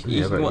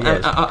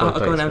 I'll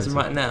go on Amazon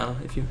right now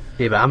if you.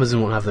 Yeah, but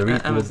Amazon won't have the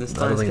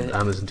retail. I don't think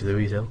Amazon do the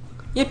retail.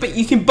 Yeah, but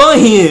you can buy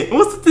it.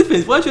 What's the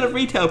difference? Why should you have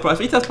retail price?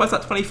 Retail price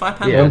like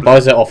 £25. Yeah,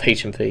 buys it off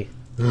HMV.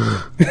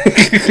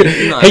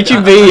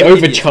 HMV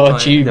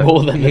overcharge you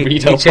more than the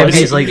retail price.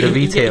 HMV is like the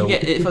retail. You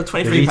get it for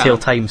 £23. The retail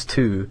times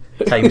 2,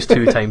 times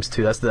 2, times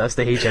 2. That's the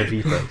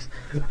HMV price.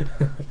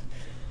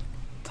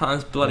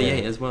 Times bloody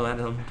 8 as well.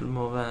 Add on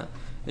more of that.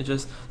 It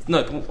just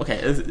okay.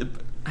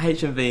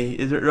 HMV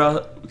is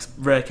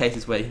rare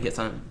cases where you can get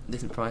some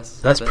decent price.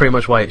 That's pretty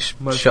much why it's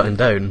shutting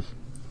down.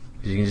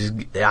 You can just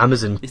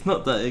Amazon. It's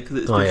not that because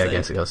it's. Oh yeah, I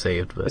guess it got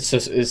saved, but it's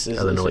I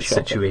don't know its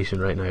situation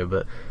right now.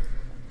 But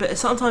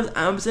sometimes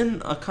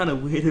Amazon are kind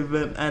of weird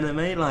with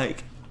anime.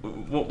 Like,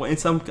 what in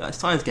some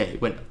Steins Gate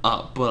it went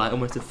up by like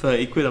almost to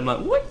 £30. I'm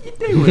like, what are you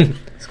doing?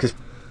 It's because.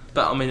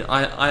 But I mean,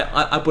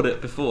 I bought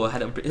it before. I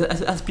had it.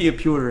 That's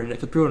pre-ordering it.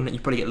 Because pre-ordering it, you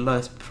probably get the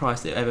lowest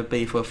price it'll ever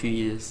be for a few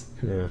years.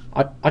 Yeah.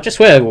 I just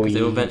swear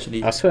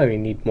eventually. I swear we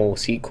need more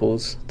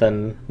sequels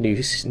than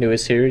newer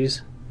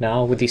series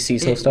now with these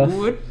seasonal stuff. It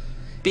would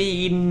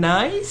be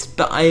nice,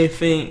 but I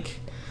think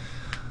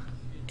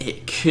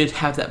it could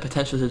have that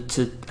potential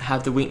to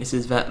have the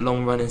weaknesses that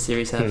long-running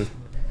series have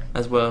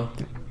as well.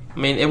 I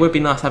mean, it would be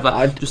nice to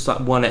have just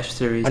one extra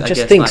series. I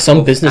just think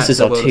some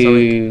businesses are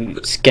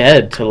too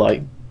scared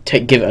to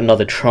give it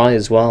another try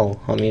as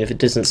well. I mean, if it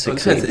doesn't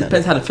succeed, it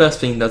depends how the first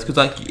thing does, because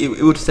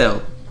it would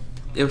sell.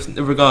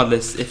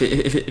 Regardless, if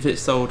it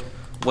sold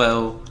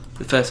well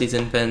the first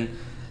season, then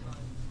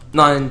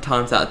 9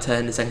 times out of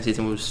 10 the second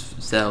season will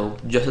sell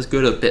just as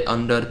good or a bit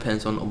under,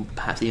 depends on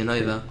perhaps even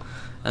over.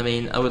 I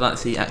mean, I would like to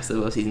see Axe of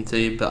the World season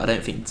 2, but I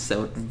don't think it's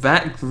sold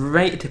that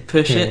great to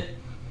push it.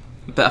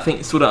 But I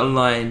think Sword Art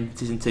Online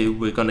season 2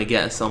 we're going to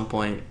get at some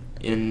point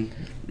in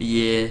a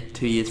year,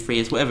 2 years, 3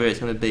 years, whatever it's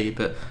going to be.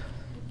 But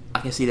I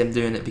can see them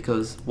doing it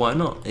because why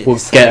not? We'll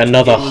get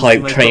another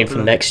hype train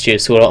from next year,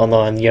 Sword Art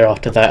Online, the year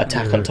after that,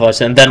 Attack on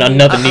Titan, and then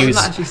another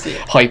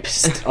hype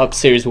up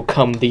series will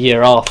come the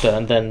year after,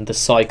 and then the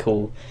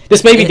cycle.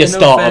 This may be the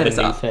start of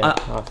a new thing.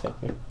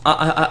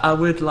 I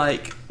would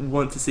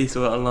want to see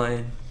Sword Art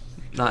Online,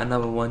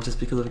 another one, just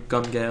because of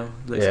Gun Gale.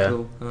 Looks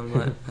cool, and I'm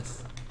like,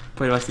 that's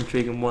probably the most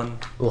intriguing one.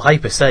 Well,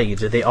 hype aside,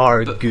 they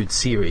are good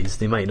series.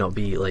 They might not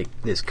be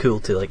it's cool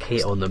to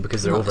hate on them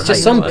because they're overhyped.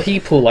 Just some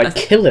people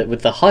kill it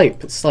with the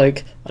hype. It's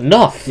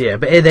enough. Yeah,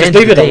 but at the end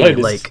of the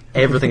day,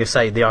 everything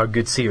aside, they are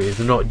good series.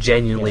 They're not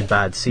genuinely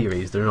bad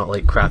series. They're not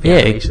crappy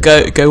animation.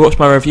 Go watch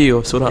my review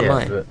of Sword Art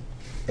Online.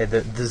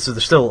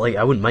 There's still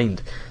I wouldn't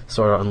mind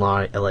Sword Art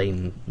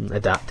Online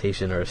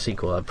adaptation or a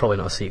sequel. Probably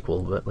not a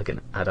sequel, but an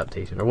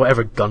adaptation or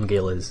whatever Gun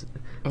Gale is.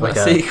 A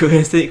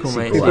sequel,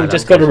 mate. You've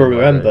just got to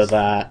remember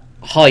that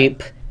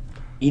hype.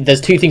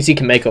 There's 2 things you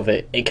can make of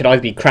it. It could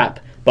either be crap,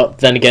 but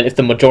then again, if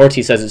the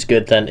majority says it's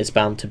good, then it's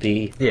bound to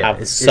be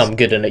have some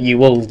good in it. You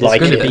will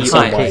like it in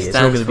some way. It's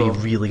not going to be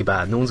really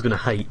bad. No one's going to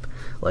hype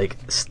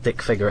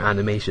stick figure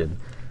animation.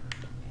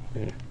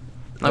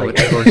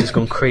 Everyone's just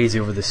gone crazy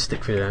over this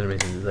stick figure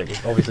animation.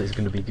 Obviously it's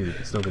going to be good.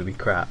 It's not going to be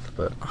crap,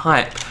 but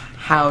hype.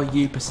 How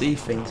you perceive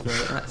things,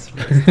 mate. That's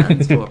what it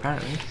stands for,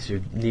 apparently. It's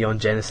your Neon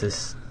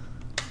Genesis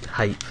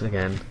hype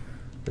again.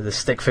 The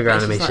stick figure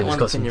animation has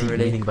got some deep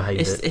meaning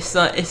behind it.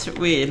 It's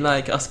weird,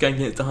 us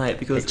going into hype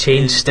because it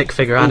changed stick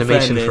figure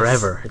animation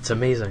forever. It's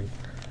amazing.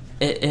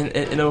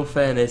 In all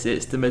fairness,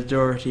 it's the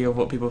majority of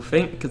what people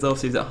think, because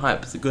obviously that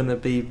hype is going to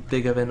be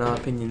bigger than our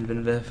opinion,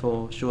 and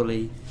therefore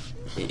surely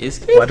it is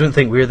good. Well, I don't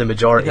think we're the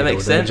majority.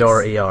 The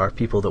majority are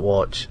people that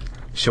watch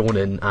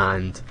Shonen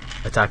and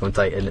Attack on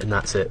Titan, and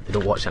that's it. They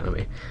don't watch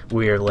anime.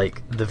 We're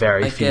the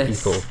very few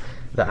people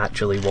that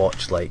actually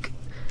watch.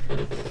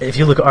 If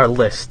you look at our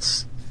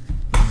lists,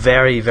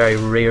 very, very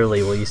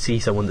rarely will you see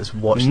someone that's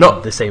watched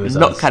the same as us.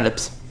 Not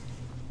Caleb's.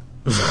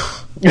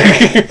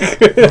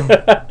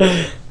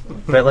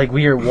 But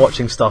we are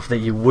watching stuff that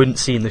you wouldn't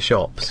see in the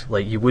shops.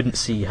 You wouldn't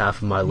see half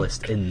of my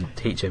list in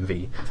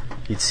HMV.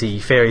 You'd see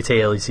Fairy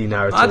Tail, you'd see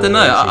Naruto. I don't know.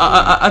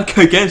 I'd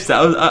go against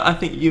that. I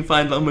think you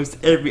find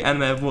almost every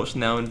anime I've watched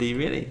now on D,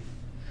 really.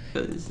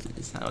 Because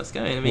it's how it's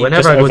going. I mean,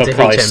 whenever I go to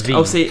HMV,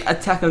 obviously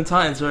Attack on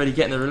Titan's already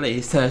getting a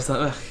release, so it's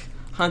Hunter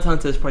x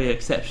Hunter is probably an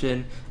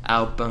exception.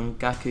 Al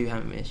Bungaku,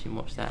 haven't actually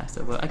watched that.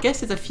 So I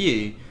guess there's a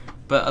few,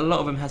 but a lot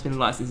of them has been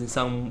licensed in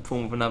some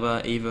form or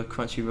another, either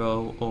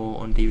Crunchyroll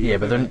or on DVD. Yeah,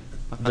 but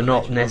they're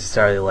not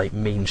necessarily like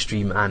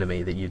mainstream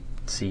anime that you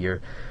see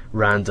your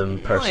random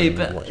person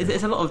but watching.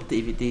 there's a lot of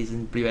DVDs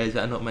and Blu-rays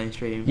that are not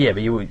mainstream. Yeah,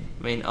 but you would.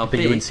 I mean, But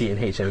you wouldn't see it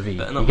in HMV.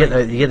 But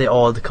You get the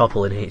odd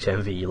couple in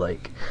HMV,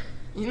 like.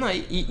 You know,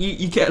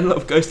 you get a lot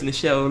of Ghost in the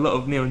Shell, a lot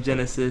of Neon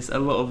Genesis, a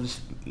lot of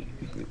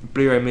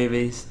Blu-ray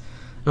movies.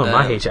 No,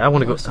 my HMV. I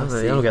want to go. I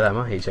I don't get that in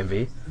my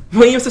HMV.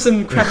 Well, you have to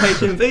some crap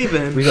HMV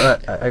then.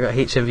 I got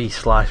HMV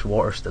 /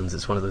 Waterstones.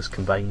 It's one of those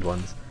combined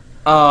ones.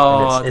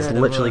 Oh, and it's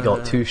literally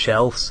got 2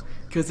 shelves.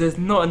 Because there's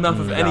not enough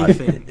of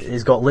anything.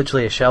 It's got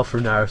literally a shelf for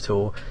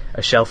Naruto,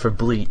 a shelf for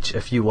Bleach,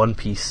 a few One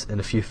Piece, and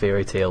a few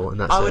Fairy Tail, and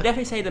that's it. I would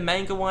definitely say the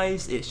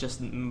manga-wise, it's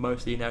just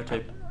mostly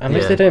Naruto.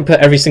 Unless they don't put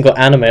every single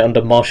anime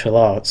under martial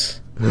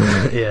arts.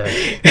 Yeah.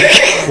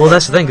 Well,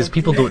 that's the thing, because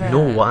people don't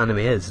know what anime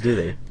is, do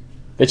they?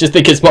 They just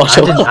think it's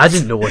martial arts. I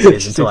didn't know what it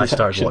is until I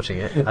started watching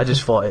it. I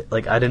just thought it,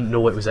 like, I didn't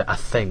know it was a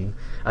thing.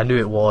 I knew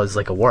it was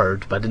like a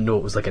word, but I didn't know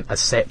it was like a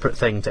separate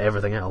thing to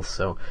everything else.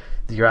 So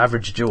your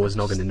average Joe is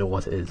not going to know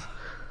what it is.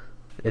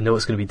 They know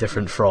it's going to be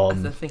different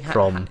from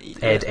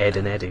Ed,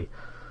 and Eddie.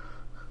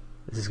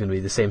 This is going to be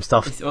the same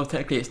stuff. Well,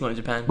 technically it's not in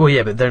Japan. Well,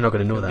 yeah, but they're not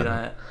going to know that.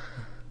 Like,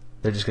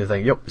 they're just going to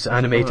think, yep, it's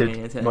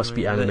animated, must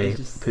be anime,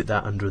 put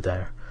that under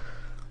there.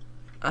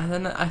 I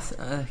don't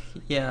know,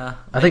 yeah.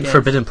 I think guess,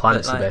 Forbidden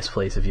Planet's like, the best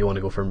place if you want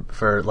to go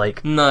for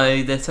like...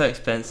 No, they're so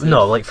expensive.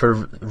 No, like for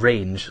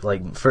range,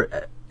 like for...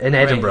 In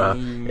Edinburgh,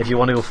 if you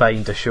want to go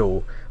find a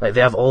show, like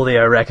they have all the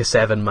Eureka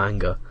 7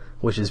 manga,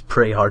 which is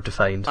pretty hard to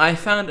find. I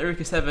found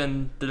Eureka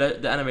 7,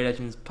 the Anime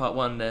Legends Part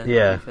 1 there,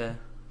 yeah. to be fair,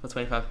 for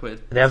 £25.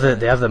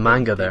 They have the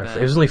manga there.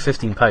 It was only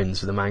 £15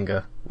 for the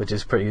manga, which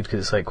is pretty good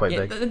because it's like quite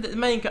big. The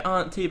manga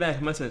aren't too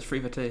bad, most of it's 3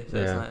 for 2, so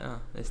it's like,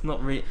 it's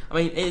not really... I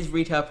mean, it is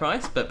retail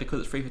price, but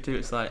because it's 3 for 2,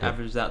 it's like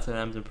averages out to an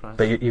Amazon price.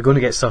 But you're going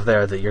to get stuff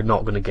there that you're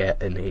not going to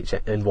get in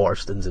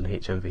Waterstones and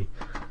HMV.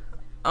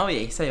 Oh yeah,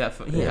 you say that.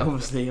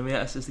 Obviously. I mean,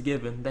 that's just a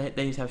given.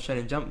 They used to have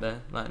Shonen Jump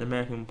there, like the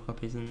American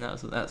copies, and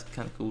that's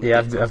kind of cool. Yeah,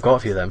 I've got a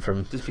few of them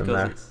from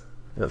there. It's,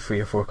 got 3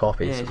 or 4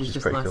 copies, which is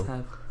pretty nice cool. to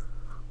have.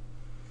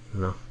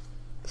 No,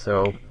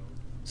 so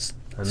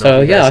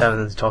yeah, have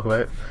anything to talk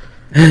about.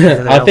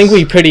 I think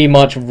we pretty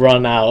much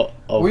run out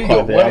of We quite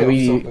got a bit.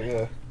 way off topic,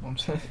 yeah. I'm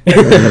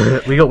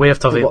saying. We got way off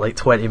topic like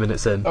 20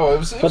 minutes in. Oh, it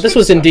was But this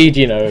was indeed,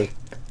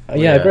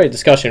 a great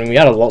discussion. We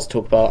had a lot to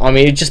talk about. I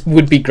mean, it just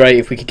would be great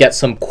if we could get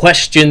some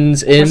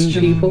questions in,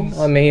 people.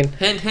 I mean...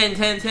 I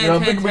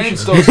think we should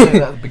start saying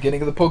that at the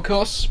beginning of the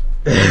podcast.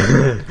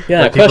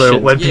 Yeah,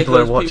 when people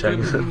are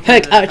watching.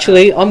 Heck,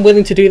 actually, I'm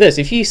willing to do this.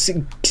 If you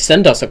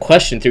send us a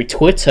question through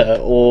Twitter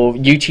or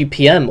YouTube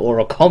PM or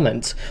a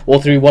comment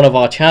or through one of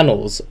our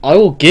channels, I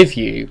will give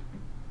you...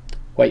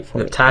 Wait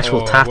for it. Tash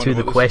will tattoo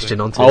the question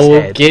onto his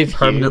head.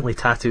 Permanently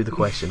tattoo the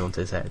question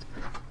onto his head.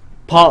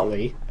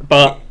 Partly,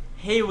 but...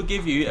 He will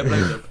give you a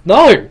blowjob.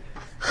 No!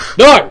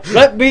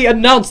 Let me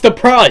announce the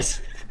price!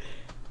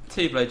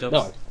 2 blowjobs.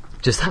 No.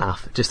 Just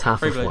half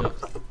 3 of one.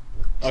 blowjobs.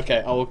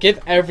 Okay, I will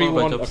give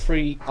everyone a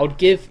free... I would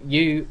give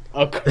you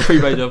a... 3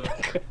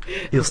 blowjobs.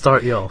 He'll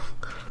start you off.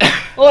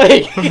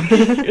 Oi!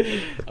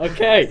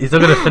 Okay. He's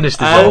not going to finish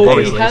this I will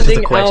obviously. be It's just a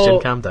handing question.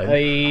 out Calm down.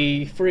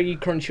 a free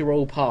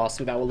Crunchyroll pass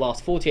that will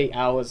last 48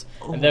 hours,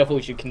 and therefore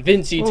it should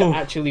convince you to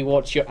actually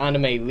watch your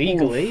anime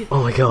legally.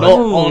 Oh my god. Not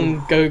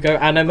on GoGo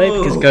Anime,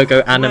 because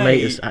GoGo Anime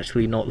wait. is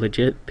actually not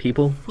legit,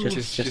 people.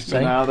 Just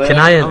saying. Can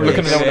I end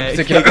Looking this? at one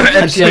particular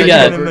Actually,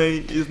 yeah. Anime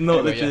is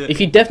not legit. If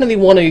you definitely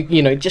want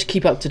to, just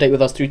keep up to date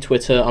with us through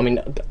Twitter, I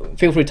mean,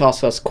 feel free to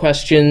ask us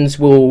questions.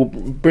 We'll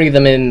bring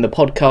them in the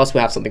podcast.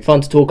 We'll have something fun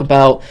to talk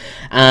about.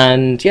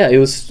 And yeah, it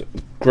was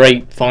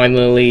great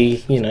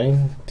finally,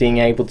 being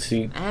able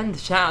to... And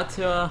shout out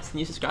to our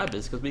new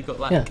subscribers, because we got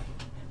like... Yeah.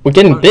 We're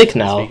getting big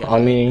now. I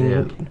mean...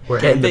 Yeah. We're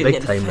hitting the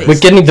big time. We're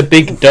getting the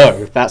big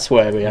dough. That's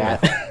where we're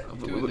at.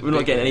 We're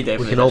not getting any dough.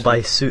 We can all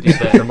buy suits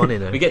for the money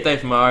now. We get dough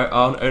from our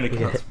own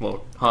accounts.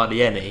 Well,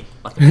 hardly any,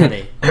 like a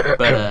penny. But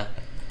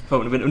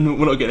we're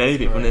not getting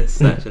anything from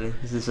this, actually.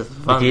 This is just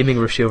fun. The gaming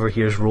rush over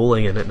here is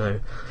rolling in it now.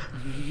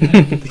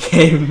 The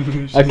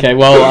game. Okay,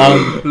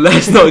 well,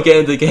 let's not get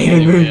into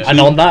gaming rush. and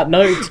on that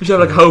note, We should have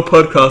like a whole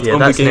podcast on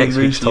the that's gaming next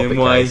week's rush and topic,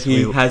 why guys.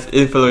 he has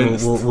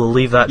influenced. We'll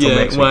leave that till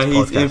next why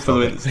week's he's podcast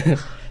influenced. yeah,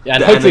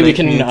 and the hopefully we anime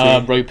can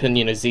community. rope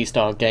in,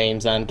 Z-Star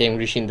Games and Gaming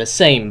Rushi in the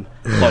same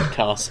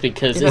podcast,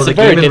 because Well, it's the a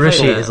very Gaming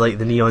difficult... Rushi is like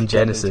the Neon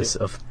Genesis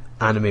of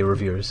anime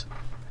reviewers.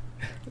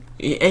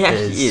 He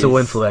actually It's is. so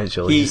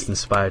influential. He just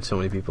inspired so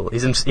many people. He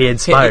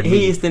inspired me.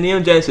 He is the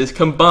Neon Genesis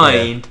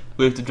combined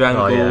with the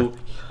Dragon Ball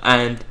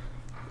and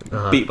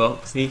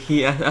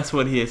beatbox. That's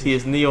what he is. He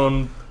is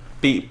Neon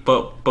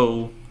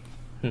Beatbox.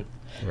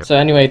 So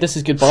anyway, this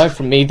is goodbye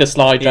from me, the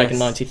Sly Dragon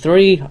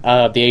 93,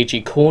 the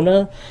AG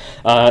Corner,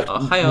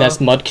 Nes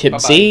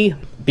Mudkip Z,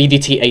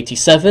 BDT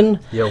 87,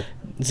 Yo.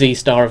 Z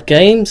Star of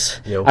Games,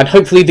 Yo. and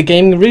hopefully the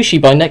Gaming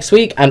Rushi by next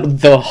week, and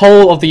the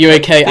whole of the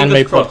UAK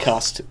Anime crossed.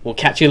 Podcast. We'll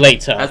catch you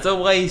later. As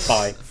always,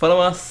 Bye. follow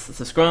us,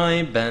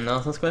 subscribe, and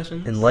ask us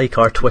questions. And like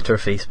our Twitter,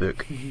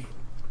 Facebook.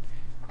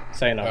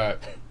 Say no. Alright,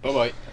 bye bye.